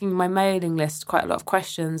was asking my mailing list quite a lot of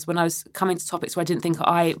questions when I was coming to topics where I didn't think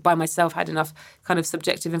I by myself had enough kind of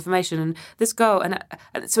subjective information, and this girl and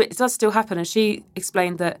so it does still happen, and she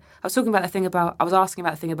explained that I was asking about the thing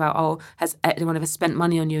about has anyone ever spent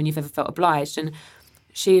money on you and you've ever felt obliged, and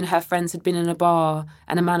she and her friends had been in a bar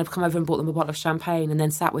and a man had come over and bought them a bottle of champagne and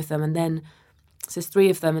then sat with them, and then so there's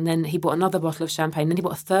 3 of them, and then he bought another bottle of champagne, then he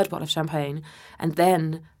bought a 3rd bottle of champagne, and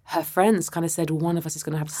then her friends kind of said, well, one of us is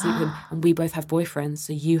going to have to sleep with him, and we both have boyfriends,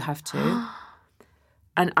 so you have to.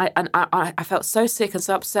 And I felt so sick and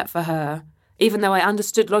so upset for her, even though I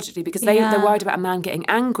understood logically, because they're worried about a man getting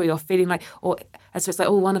angry or feeling like, and so it's like,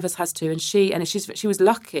 one of us has to. And she was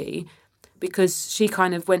lucky because she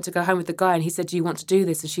kind of went to go home with the guy, and he said, do you want to do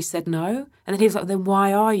this? And she said no. And then he was like, then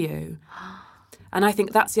why are you? And I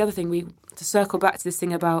think that's the other thing, to circle back to this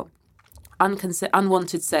thing about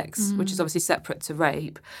unwanted sex, which is obviously separate to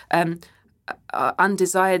rape.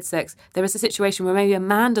 undesired sex, there is a situation where maybe a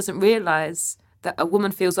man doesn't realise that a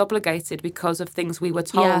woman feels obligated because of things we were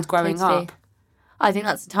told growing up. I think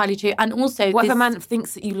that's entirely true. And also, what if a man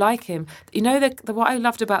thinks that you like him? You know, what I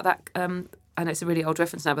loved about that, I know it's a really old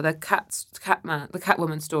reference now, but the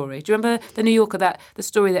Catwoman story. Do you remember the New Yorker, the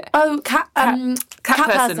story that... Cat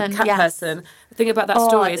person. The thing about that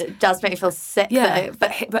story is... It does make me feel sick, though.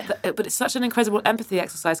 But it's such an incredible empathy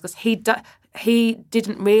exercise because he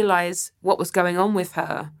didn't realise what was going on with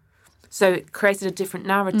her. So it created a different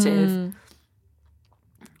narrative.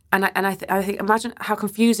 And I think, imagine how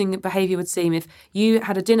confusing behaviour would seem if you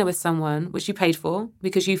had a dinner with someone, which you paid for,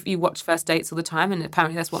 because you watch first dates all the time, and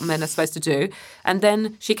apparently that's what men are supposed to do, and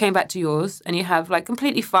then she came back to yours, and you have, like,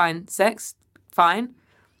 completely fine sex, fine,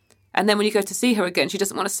 and then when you go to see her again, she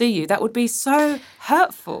doesn't want to see you. That would be so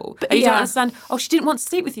hurtful. But you don't understand, she didn't want to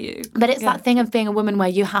sleep with you. But it's that thing of being a woman where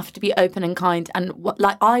you have to be open and kind, and,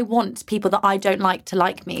 I want people that I don't like to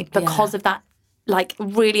like me because of that, like,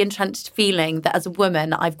 really entrenched feeling that as a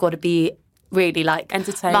woman I've got to be really, like,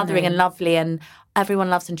 entertaining, mothering and lovely and everyone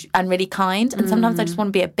loves and really kind. And sometimes I just want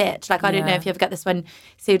to be a bitch. Like, I don't know if you ever get this when,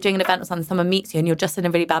 say, you're doing an event or something, someone meets you and you're just in a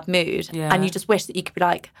really bad mood and you just wish that you could be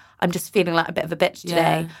like, I'm just feeling like a bit of a bitch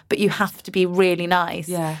today. But you have to be really nice.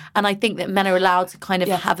 And I think that men are allowed to kind of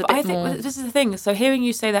have a bit more... This is the thing. So hearing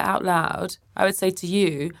you say that out loud, I would say to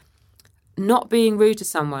you, not being rude to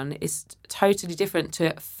someone is totally different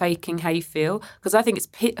to faking how you feel. Because I think it's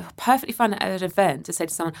perfectly fine at an event to say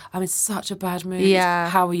to someone, I'm in such a bad mood.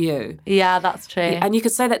 How are you? Yeah, that's true. And you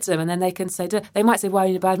could say that to them, and then they can say, they might say, why are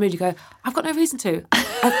you in a bad mood? You go, I've got no reason to.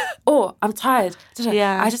 Or I'm tired.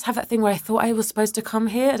 I just have that thing where I thought I was supposed to come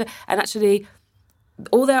here. And actually,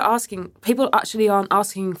 all they're asking, people actually aren't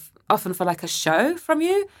asking often for, like, a show from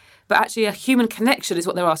you. But actually a human connection is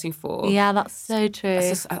what they're asking for. Yeah, that's so true.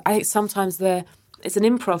 I think sometimes it's an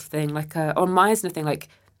improv thing, like or Meisner thing. Like,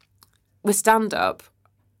 with stand-up,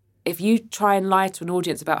 if you try and lie to an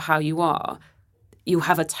audience about how you are, you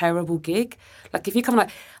have a terrible gig. Like, if you come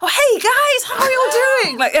like, oh, hey, guys, how are you all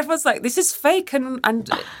doing? Like, everyone's like, this is fake. And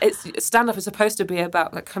stand-up is supposed to be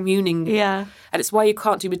about, like, communing. Yeah. And it's why you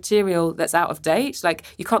can't do material that's out of date. Like,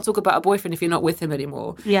 you can't talk about a boyfriend if you're not with him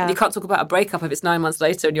anymore. Yeah. And you can't talk about a breakup if it's 9 months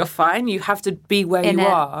later and you're fine. You have to be where you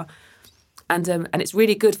are. And it's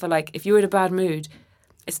really good for, like, if you're in a bad mood,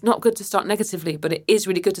 it's not good to start negatively, but it is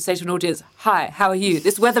really good to say to an audience, hi, how are you?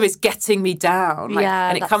 This weather is getting me down. Like,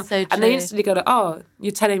 and it that's comes, so true. and they instantly go, oh,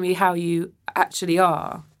 you're telling me how you actually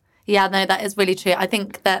are. Yeah, no, that is really true. I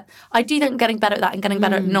think that I do think getting better at that and getting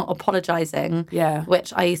better at not apologising,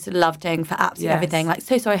 which I used to love doing for absolutely everything. Like,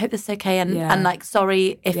 so sorry, I hope this is okay, and like,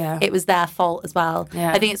 sorry if it was their fault as well.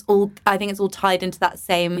 Yeah. I think it's all tied into that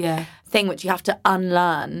same thing, which you have to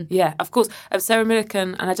unlearn. Yeah, of course. Sarah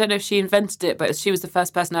Millican, and I don't know if she invented it, but she was the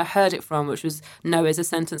first person I heard it from, which was "No is a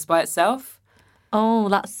sentence by itself." Oh,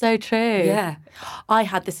 that's so true. Yeah. I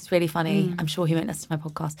had, this is really funny. I'm sure he won't listen to my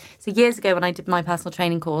podcast. So years ago when I did my personal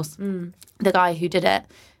training course, the guy who did it,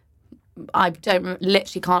 I don't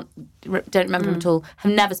remember him at all.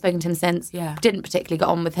 Have never spoken to him since. Yeah. Didn't particularly get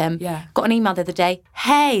on with him. Yeah. Got an email the other day.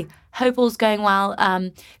 Hey, hope all's going well.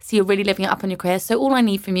 So you're really living it up on your career. So all I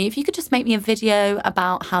need from you, if you could just make me a video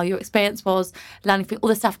about how your experience was, learning all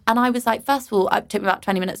this stuff. And I was like, first of all, it took me about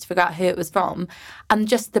 20 minutes to figure out who it was from. And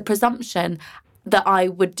just the presumption that I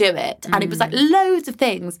would do it. And it was like loads of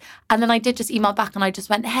things. And then I did just email back and I just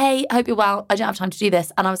went, hey, I hope you're well. I don't have time to do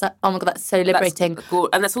this. And I was like, oh my God, that's so liberating. That's cool.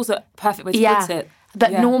 And that's also a perfect way to put it.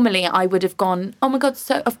 But normally I would have gone, oh my God,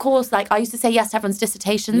 so of course, like I used to say yes to everyone's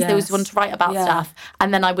dissertations. They always wanted to write about stuff.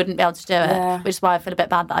 And then I wouldn't be able to do it, which is why I feel a bit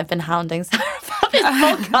bad that I've been hounding Sarah about this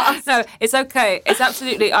podcast. No, it's okay. It's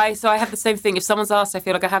absolutely, so I have the same thing. If someone's asked, I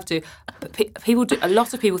feel like I have to. People do, a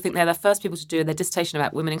lot of people think they're the first people to do their dissertation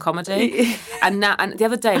about women in comedy. And the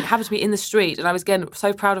other day, it happened to me in the street, and I was again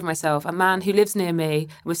so proud of myself. A man who lives near me, and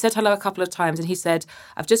we've said hello a couple of times, and he said,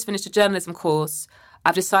 I've just finished a journalism course.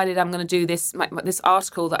 I've decided I'm going to do this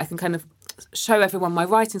article that I can kind of show everyone my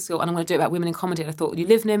writing skill, and I'm going to do it about women in comedy. And I thought, you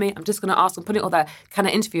live near me, I'm just going to ask them, put it all there, can I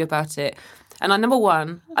interview about it? And number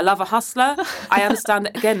one, I love a hustler. I understand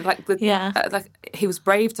that, again, like he was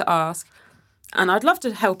brave to ask. And I'd love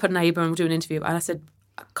to help a neighbour and do an interview. And I said,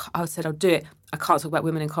 I'll do it. I can't talk about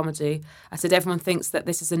women in comedy. I said, everyone thinks that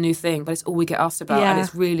this is a new thing, but it's all we get asked about. And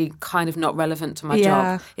it's really kind of not relevant to my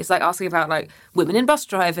job. It's like asking about like women in bus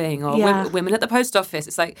driving or women at the post office.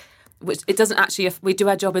 It's like, which it doesn't actually, we do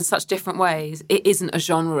our job in such different ways. It isn't a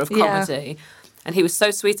genre of comedy. And he was so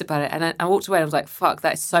sweet about it. And I walked away and I was like, fuck,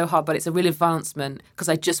 that is so hard, but it's a real advancement because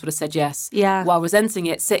I just would have said yes. Yeah. While resenting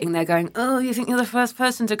it, sitting there going, oh, you think you're the first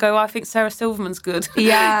person to go, I think Sarah Silverman's good.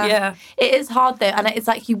 Yeah. Yeah. It is hard though. And it's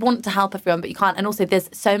like you want to help everyone, but you can't. And also there's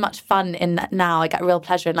so much fun in that now. I get real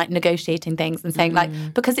pleasure in like negotiating things and saying like,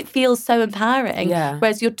 because it feels so empowering. Yeah.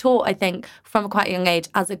 Whereas you're taught, I think, from quite a young age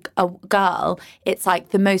as a girl, it's like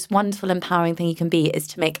the most wonderful, empowering thing you can be is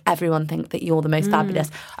to make everyone think that you're the most fabulous.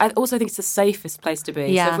 I also think it's the safest place to be.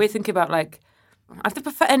 Yeah. So if we think about like, I think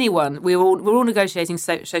for anyone, we're all negotiating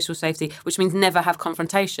social safety, which means never have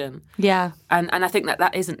confrontation. Yeah. And I think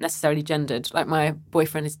that isn't necessarily gendered. Like my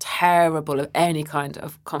boyfriend is terrible at any kind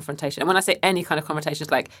of confrontation. And when I say any kind of confrontation,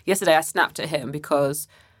 it's like yesterday I snapped at him because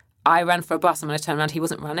I ran for a bus and when I turned around he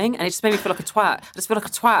wasn't running and it just made me feel like a twat. I just felt like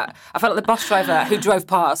a twat. I felt like the bus driver who drove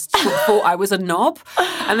past thought I was a knob.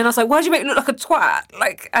 And then I was like, why'd you make me look like a twat?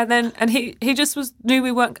 Like, and he just knew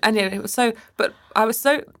we weren't, and it was so, but I was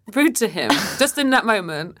so rude to him just in that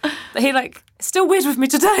moment that he like, still weird with me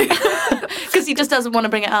today. Because he just doesn't want to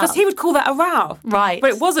bring it up. Because he would call that a row. Right.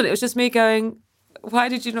 But it wasn't. It was just me going, why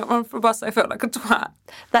did you not run for a bus? I felt like a twat.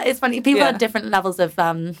 That is funny. People have different levels of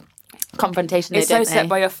confrontation. It's so set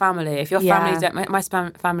by your family. If your family don't, my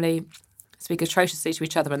family speak atrociously to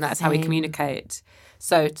each other, and that's how we communicate.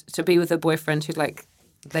 So to be with a boyfriend who like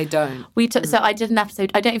they don't. So I did an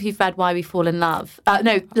episode. I don't know if you've read Why We Fall in Love.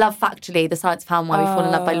 No, Love Factually: The Science Found Why We Fall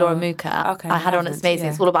in Love by Laura Muka. Okay, I had her on. It's amazing.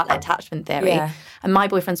 Yeah. It's all about like, attachment theory. Yeah. And my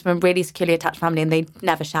boyfriend's from a really securely attached family, and they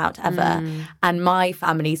never shout ever. And my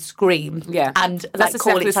family scream. Yeah. And That's like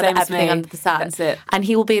call exactly each the other same as everything me. under the sun. That's it. And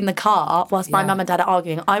he will be in the car whilst my Yeah. mum and dad are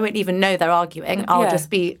arguing. I won't even know they're arguing. I'll Yeah.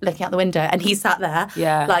 just be looking out the window, and he sat there,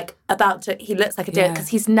 Yeah. like about to. He looks like a deer Yeah. because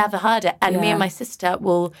he's never heard it. And me Yeah. and my sister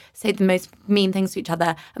will say the most mean things to each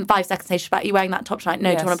other, and 5 seconds later, she's like, "Are you wearing that top tonight?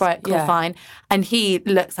 No, do you want to borrow it? Cool, Yeah. fine." And he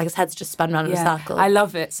looks like his head's just spun around in a circle. I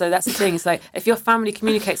love it. So that's the thing. It's like if your family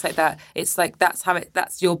communicates like that, it's like that's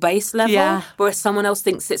your base level. Yeah. Whereas someone else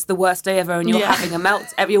thinks it's the worst day ever, and you're having a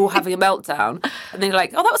meltdown, and then you're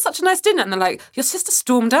like, "Oh, that was such a nice dinner," and they're like, "Your sister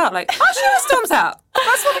stormed out." Like, "Oh, she always storms out.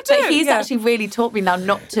 That's what we do." But he's actually really taught me now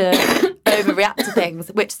not to overreact to things,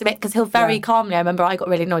 which because he'll very calmly. I remember I got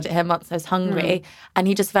really annoyed at him once I was hungry, and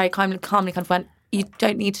he just very calmly kind of went, "You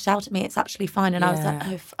don't need to shout at me. It's actually fine." And I was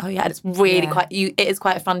like, "Oh yeah." And it's really it is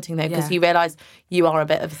quite affronting though because you realise you are a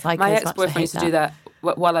bit of a psycho. My as much as I ex-boyfriend hate used to do that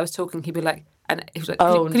while I was talking. He'd be like, and he was like,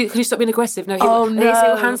 Oh. could you stop being aggressive? No, Oh, and he'd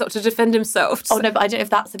no. put hands up to defend himself. Oh no, but I don't know if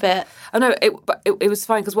that's a bit. Oh no, it was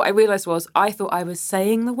fine because what I realised was I thought I was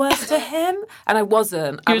saying the words to him and I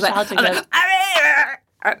wasn't. I You was were like, shouting I'm them. like,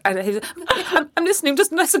 and he was like, I'm listening,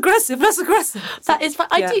 just less aggressive. That is fine.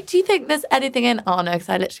 Do you think there's anything in? Oh no, because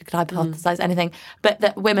I literally could hypothesize anything. But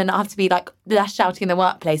that women have to be like less shouting in the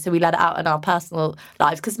workplace, so we let it out in our personal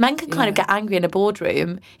lives. Because men can kind of get angry in a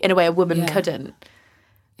boardroom in a way a woman couldn't.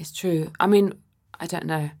 It's true. I mean, I don't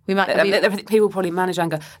know. People probably manage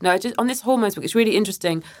anger. No, on this hormones book, it's really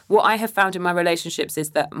interesting. What I have found in my relationships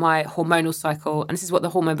is that my hormonal cycle, and this is what the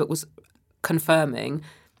hormone book was confirming,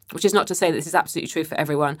 which is not to say that this is absolutely true for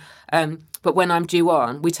everyone, but when I'm due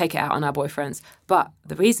on, we take it out on our boyfriends. But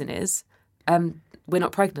the reason is we're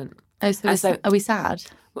not pregnant. Oh, so are we sad?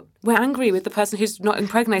 We're angry with the person who's not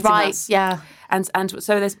impregnating us. Yeah. And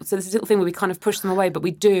so there's this little thing where we kind of push them away, but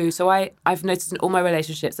we do. So I've noticed in all my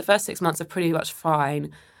relationships, the first 6 months are pretty much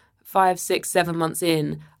fine. 5, 6, 7 months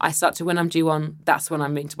in, I start to, when I'm due on, that's when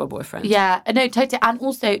I'm mean to my boyfriend. Yeah, no, totally. And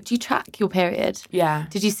also, do you track your period? Yeah.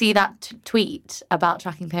 Did you see that tweet about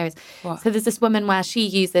tracking periods? What? So there's this woman where she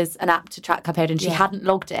uses an app to track her period and she hadn't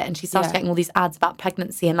logged it and she started getting all these ads about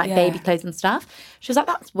pregnancy and like baby clothes and stuff. She was like,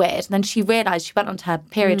 that's weird. And then she realised, she went onto her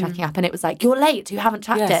period tracking app and it was like, you're late, you haven't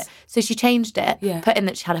tracked it. So she changed it, put in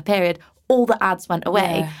that she had a period. All the ads went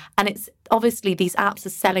away. And it's obviously these apps are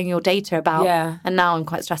selling your data about, and now I'm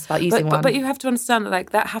quite stressed about using one. But you have to understand that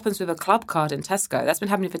like that happens with a club card in Tesco. That's been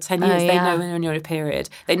happening for 10 years. They know when you're on a period.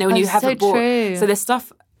 They know when you haven't bought. True. So there's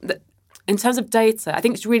stuff that, in terms of data, I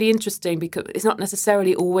think it's really interesting because it's not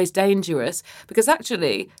necessarily always dangerous because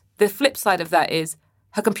actually the flip side of that is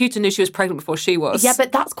her computer knew she was pregnant before she was. Yeah,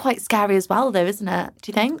 but that's quite scary as well though, isn't it? Do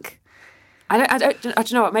you think? I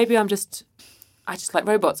don't know what, maybe I just like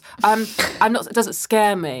robots. I'm not. It doesn't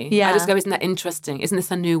scare me. Yeah. I just go, isn't that interesting? Isn't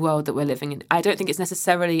this a new world that we're living in? I don't think it's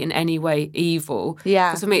necessarily in any way evil. Yeah.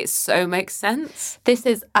 Because for me, it so makes sense. This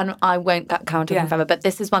is, and I won't get counted forever, but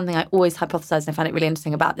this is one thing I always hypothesise and I find it really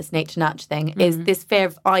interesting about this nature-nurture thing, is this fear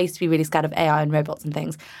of, I used to be really scared of AI and robots and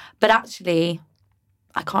things, but actually,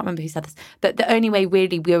 I can't remember who said this, but the only way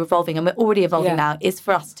really we're evolving, and we're already evolving now, is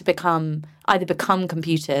for us to become either become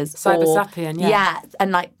computers Cyber or sapien, yeah.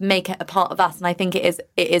 and like make it a part of us. And I think it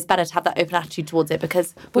is better to have that open attitude towards it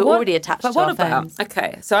because we're already attached to our phones.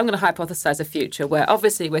 Okay, so I'm going to hypothesize a future where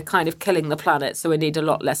obviously we're kind of killing the planet, so we need a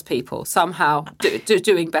lot less people somehow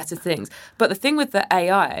doing better things. But the thing with the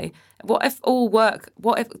AI, what if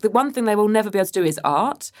the one thing they will never be able to do is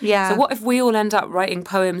art? Yeah. So what if we all end up writing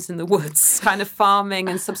poems in the woods, kind of farming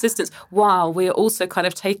and subsistence, while we are also kind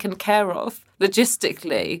of taken care of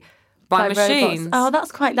logistically by machines? Robots. Oh,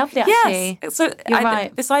 that's quite lovely, actually. Yes. So You're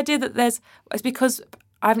right. This idea that it's because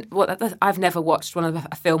I've never watched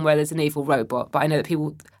a film where there's an evil robot, but I know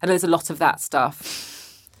there's a lot of that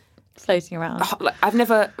stuff floating around. I've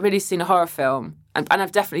never really seen a horror film. And I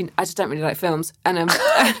just don't really like films. And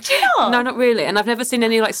Do you not? No, not really. And I've never seen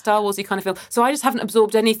any like Star Warsy kind of film. So I just haven't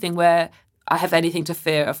absorbed anything where I have anything to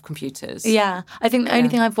fear of computers. Yeah. I think the only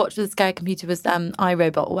thing I've watched with a scary computer was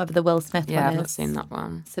iRobot or whatever the Will Smith one is. Yeah, I've not seen that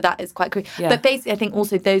one. So that is quite cool. Yeah. But basically, I think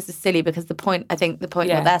also those are silly because the point what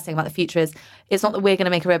they're saying about the future is it's not that we're going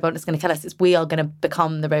to make a robot that's going to kill us. It's we are going to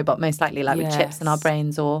become the robot most likely, like with chips in our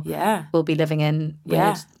brains, or we'll be living in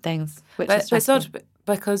weird things. Which is it's odd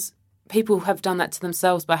because people have done that to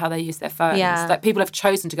themselves by how they use their phones. Yeah. Like people have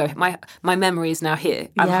chosen to go, my memory is now here.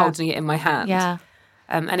 I'm holding it in my hand. Yeah.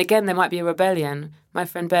 And again, there might be a rebellion. My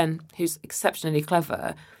friend Ben, who's exceptionally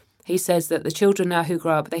clever, he says that the children now who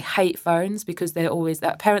grow up, they hate phones because their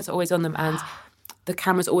parents are always on them and the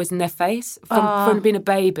camera's always in their face from being a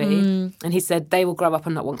baby. And he said they will grow up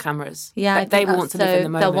and not want cameras. Yeah, they will want to live in the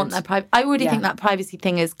moment. They'll want their privacy. I already think that privacy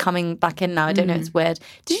thing is coming back in now. I don't know, it's weird.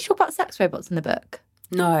 Did you talk about sex robots in the book?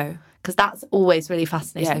 No. Because that's always really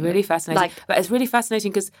fascinating. Yeah, really fascinating. But it's really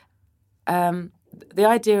fascinating because the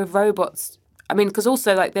idea of robots, I mean, because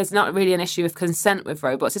also like there's not really an issue of consent with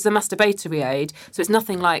robots. It's a masturbatory aid, so it's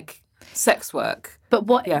nothing like sex work. But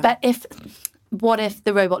what if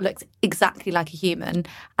the robot looks exactly like a human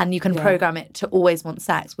and you can program it to always want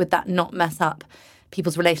sex? Would that not mess up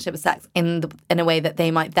people's relationship with sex in a way that they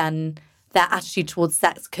might then, their attitude towards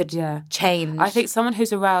sex could change? I think someone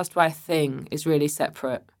who's aroused by a thing is really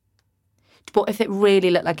separate. But if it really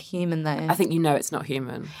looked like a human, though? I think it's not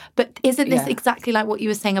human. But isn't this exactly like what you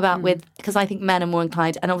were saying about because I think men are more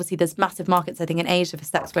inclined, and obviously there's massive markets, I think, in Asia for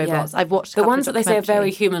sex robots. I've watched the ones that they say are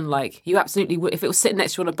very human-like. You absolutely would, if it was sitting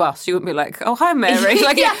next to you on a bus, you wouldn't be like, oh, hi, Mary.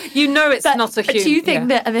 Like, you know it's not a human. Do you think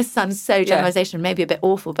that, and this sounds so generalisation, maybe a bit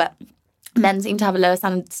awful, but men seem to have a lower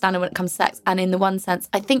standard when it comes to sex. And in the one sense,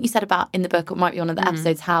 I think you said about in the book, it might be one of the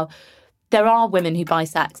episodes, how there are women who buy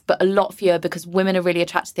sex, but a lot fewer because women are really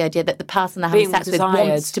attracted to the idea that the person they're having sex with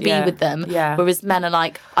wants to be with them, whereas men are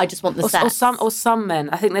like, I just want the sex. Or some men.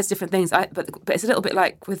 I think there's different things. But it's a little bit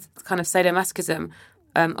like with kind of sadomasochism.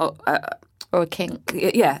 Or a kink.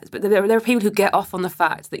 Yeah, but there are people who get off on the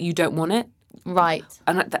fact that you don't want it. Right.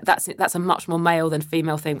 And that's a much more male than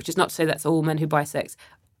female thing, which is not to say that's all men who buy sex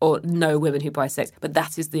or no women who buy sex, but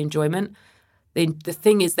that is the enjoyment. The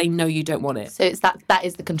thing is, they know you don't want it. So it's that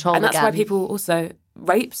is the control. And that's why people also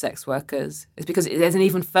rape sex workers. It's because there's an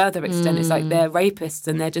even further extent. It's like they're rapists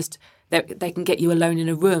and they can get you alone in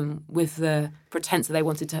a room with the pretense that they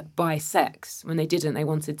wanted to buy sex when they didn't. They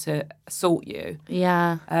wanted to assault you.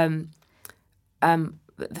 Yeah. The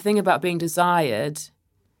thing about being desired,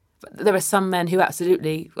 there are some men who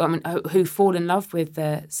absolutely, who fall in love with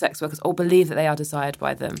their sex workers or believe that they are desired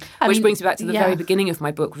by them. Which brings me back to the very beginning of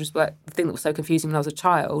my book, which is the thing that was so confusing when I was a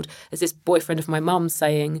child, is this boyfriend of my mum's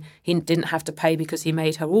saying he didn't have to pay because he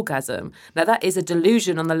made her orgasm. Now that is a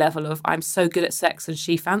delusion on the level of I'm so good at sex and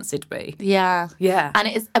she fancied me. Yeah. Yeah.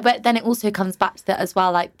 And but then it also comes back to that as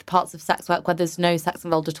well, like the parts of sex work where there's no sex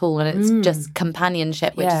involved at all and it's just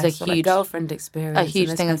companionship, which is a huge like girlfriend experience. A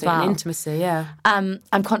huge thing as well. Intimacy, yeah. I'm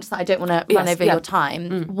conscious that I don't want to run over your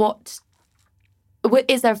time. What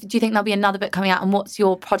is there? Do you think there'll be another book coming out? And what's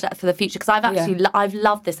your project for the future? Because I've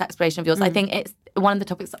loved this exploration of yours. I think it's one of the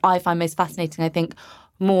topics that I find most fascinating. I think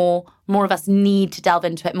more of us need to delve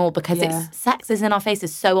into it more because sex is in our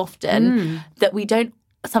faces so often that we don't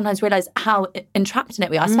sometimes realise how entrapped in it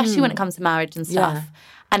we are, especially when it comes to marriage and stuff. Yeah.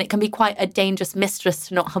 And it can be quite a dangerous mistress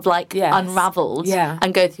to not have unravelled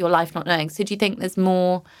and go through your life not knowing. So do you think there's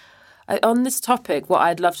more? On this topic, what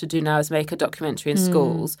I'd love to do now is make a documentary in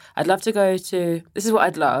schools. I'd love to go to. This is what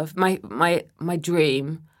I'd love. My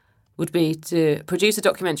dream would be to produce a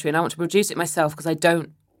documentary, and I want to produce it myself because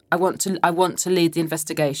I want to lead the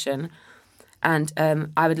investigation, and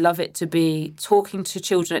I would love it to be talking to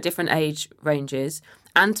children at different age ranges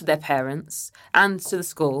and to their parents and to the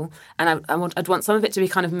school, and I'd want some of it to be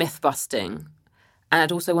kind of myth busting. And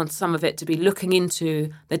I'd also want some of it to be looking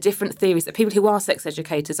into the different theories that people who are sex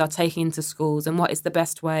educators are taking into schools and what is the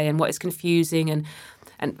best way and what is confusing.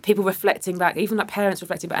 and people reflecting back, even like parents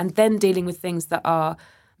reflecting back, and then dealing with things that are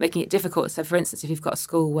making it difficult. So, for instance, if you've got a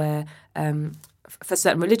school where for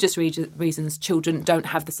certain religious reasons, children don't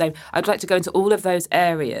have the same. I'd like to go into all of those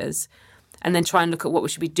areas and then try and look at what we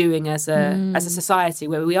should be doing as a society,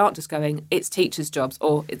 where we aren't just going, it's teachers' jobs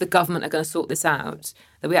or the government are going to sort this out.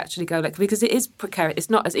 That we actually go like, because it is precarious. It's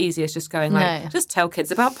not as easy as just going like, just tell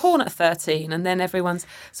kids about porn at 13 and then everyone's.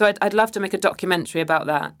 So I'd love to make a documentary about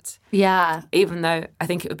that. Yeah. Even though I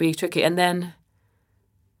think it would be tricky. And then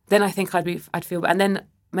I think I'd feel, and then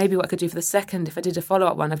maybe what I could do for the second, if I did a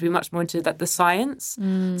follow-up one, I'd be much more into the science.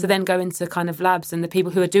 So then go into kind of labs and the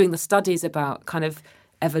people who are doing the studies about kind of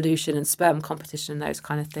evolution and sperm competition and those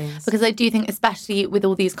kind of things. Because I do think, especially with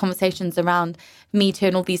all these conversations around Me Too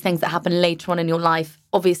and all these things that happen later on in your life,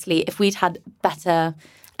 obviously, if we'd had better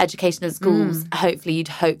education in schools, hopefully you'd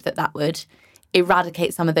hope that would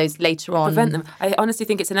eradicate some of those later on. Prevent them. I honestly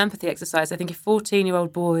think it's an empathy exercise. I think if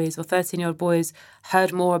 14-year-old boys or 13-year-old boys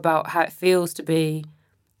heard more about how it feels to be,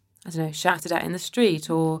 I don't know, shouted at in the street,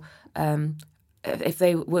 or if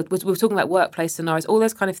they were talking about workplace scenarios, all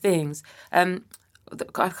those kind of things.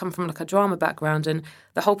 I come from like a drama background, and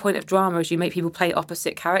the whole point of drama is you make people play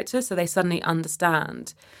opposite characters so they suddenly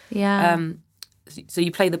understand. Yeah. So you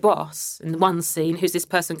play the boss in one scene, who's this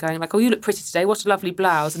person going like, oh, you look pretty today, what a lovely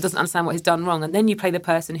blouse, and doesn't understand what he's done wrong. And then you play the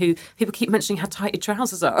person who people keep mentioning how tight your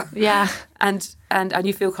trousers are. Yeah. And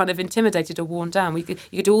you feel kind of intimidated or worn down. You could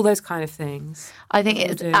do all those kind of things. I think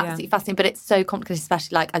it's absolutely fascinating, but it's so complicated,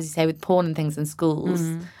 especially like, as you say, with porn and things in schools,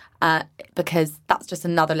 because that's just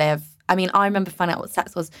another layer of, I mean, I remember finding out what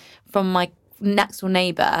sex was from my next door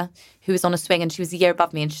neighbour who was on a swing, and she was a year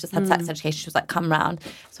above me and she just had sex education. She was like, come round.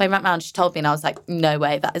 So I went round, she told me, and I was like, no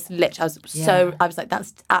way, that is literally, I was like,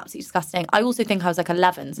 that's absolutely disgusting. I also think I was like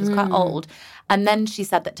 11, so it was quite old. And then she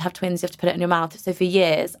said that to have twins, you have to put it in your mouth. So for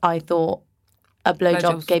years, I thought a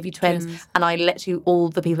blowjob gave you twins. And I literally, all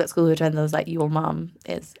the people at school who were twins, I was like, your mum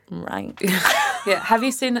is right. Yeah. Have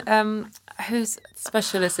you seen, whose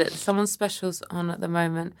special is it? Someone's special's on at the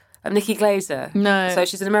moment. Nikki Glaser. No. So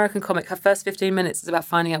she's an American comic. Her first 15 minutes is about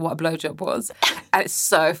finding out what a blowjob was. And it's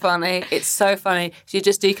so funny. It's so funny. She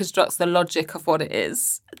just deconstructs the logic of what it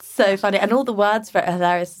is. It's so funny. And all the words for it are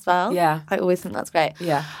hilarious as well. Yeah. I always think that's great.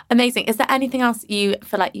 Yeah. Amazing. Is there anything else you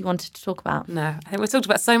feel like you wanted to talk about? No. I think we've talked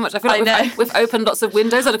about so much. I feel like we've opened lots of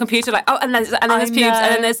windows on a computer, like, oh, and then there's pubes,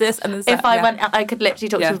 and then there's this, and there's that. If I went, I could literally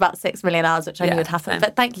talk to you for about 6 million hours, which I knew would happen.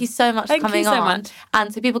 But thank you so much for coming on. Much.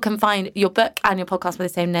 And so people can find your book and your podcast by the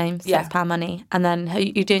same name, Sex, Power, Money. And then are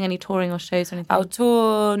you doing any touring or shows or anything? I'll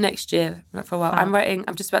tour next year for a while. Fab.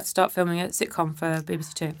 I'm just about to start filming a sitcom for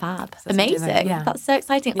BBC Two. Fab. So amazing. That's so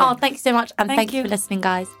exciting. Yeah. Oh, thank you so much. And thank you for listening,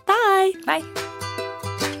 guys. Bye. Bye.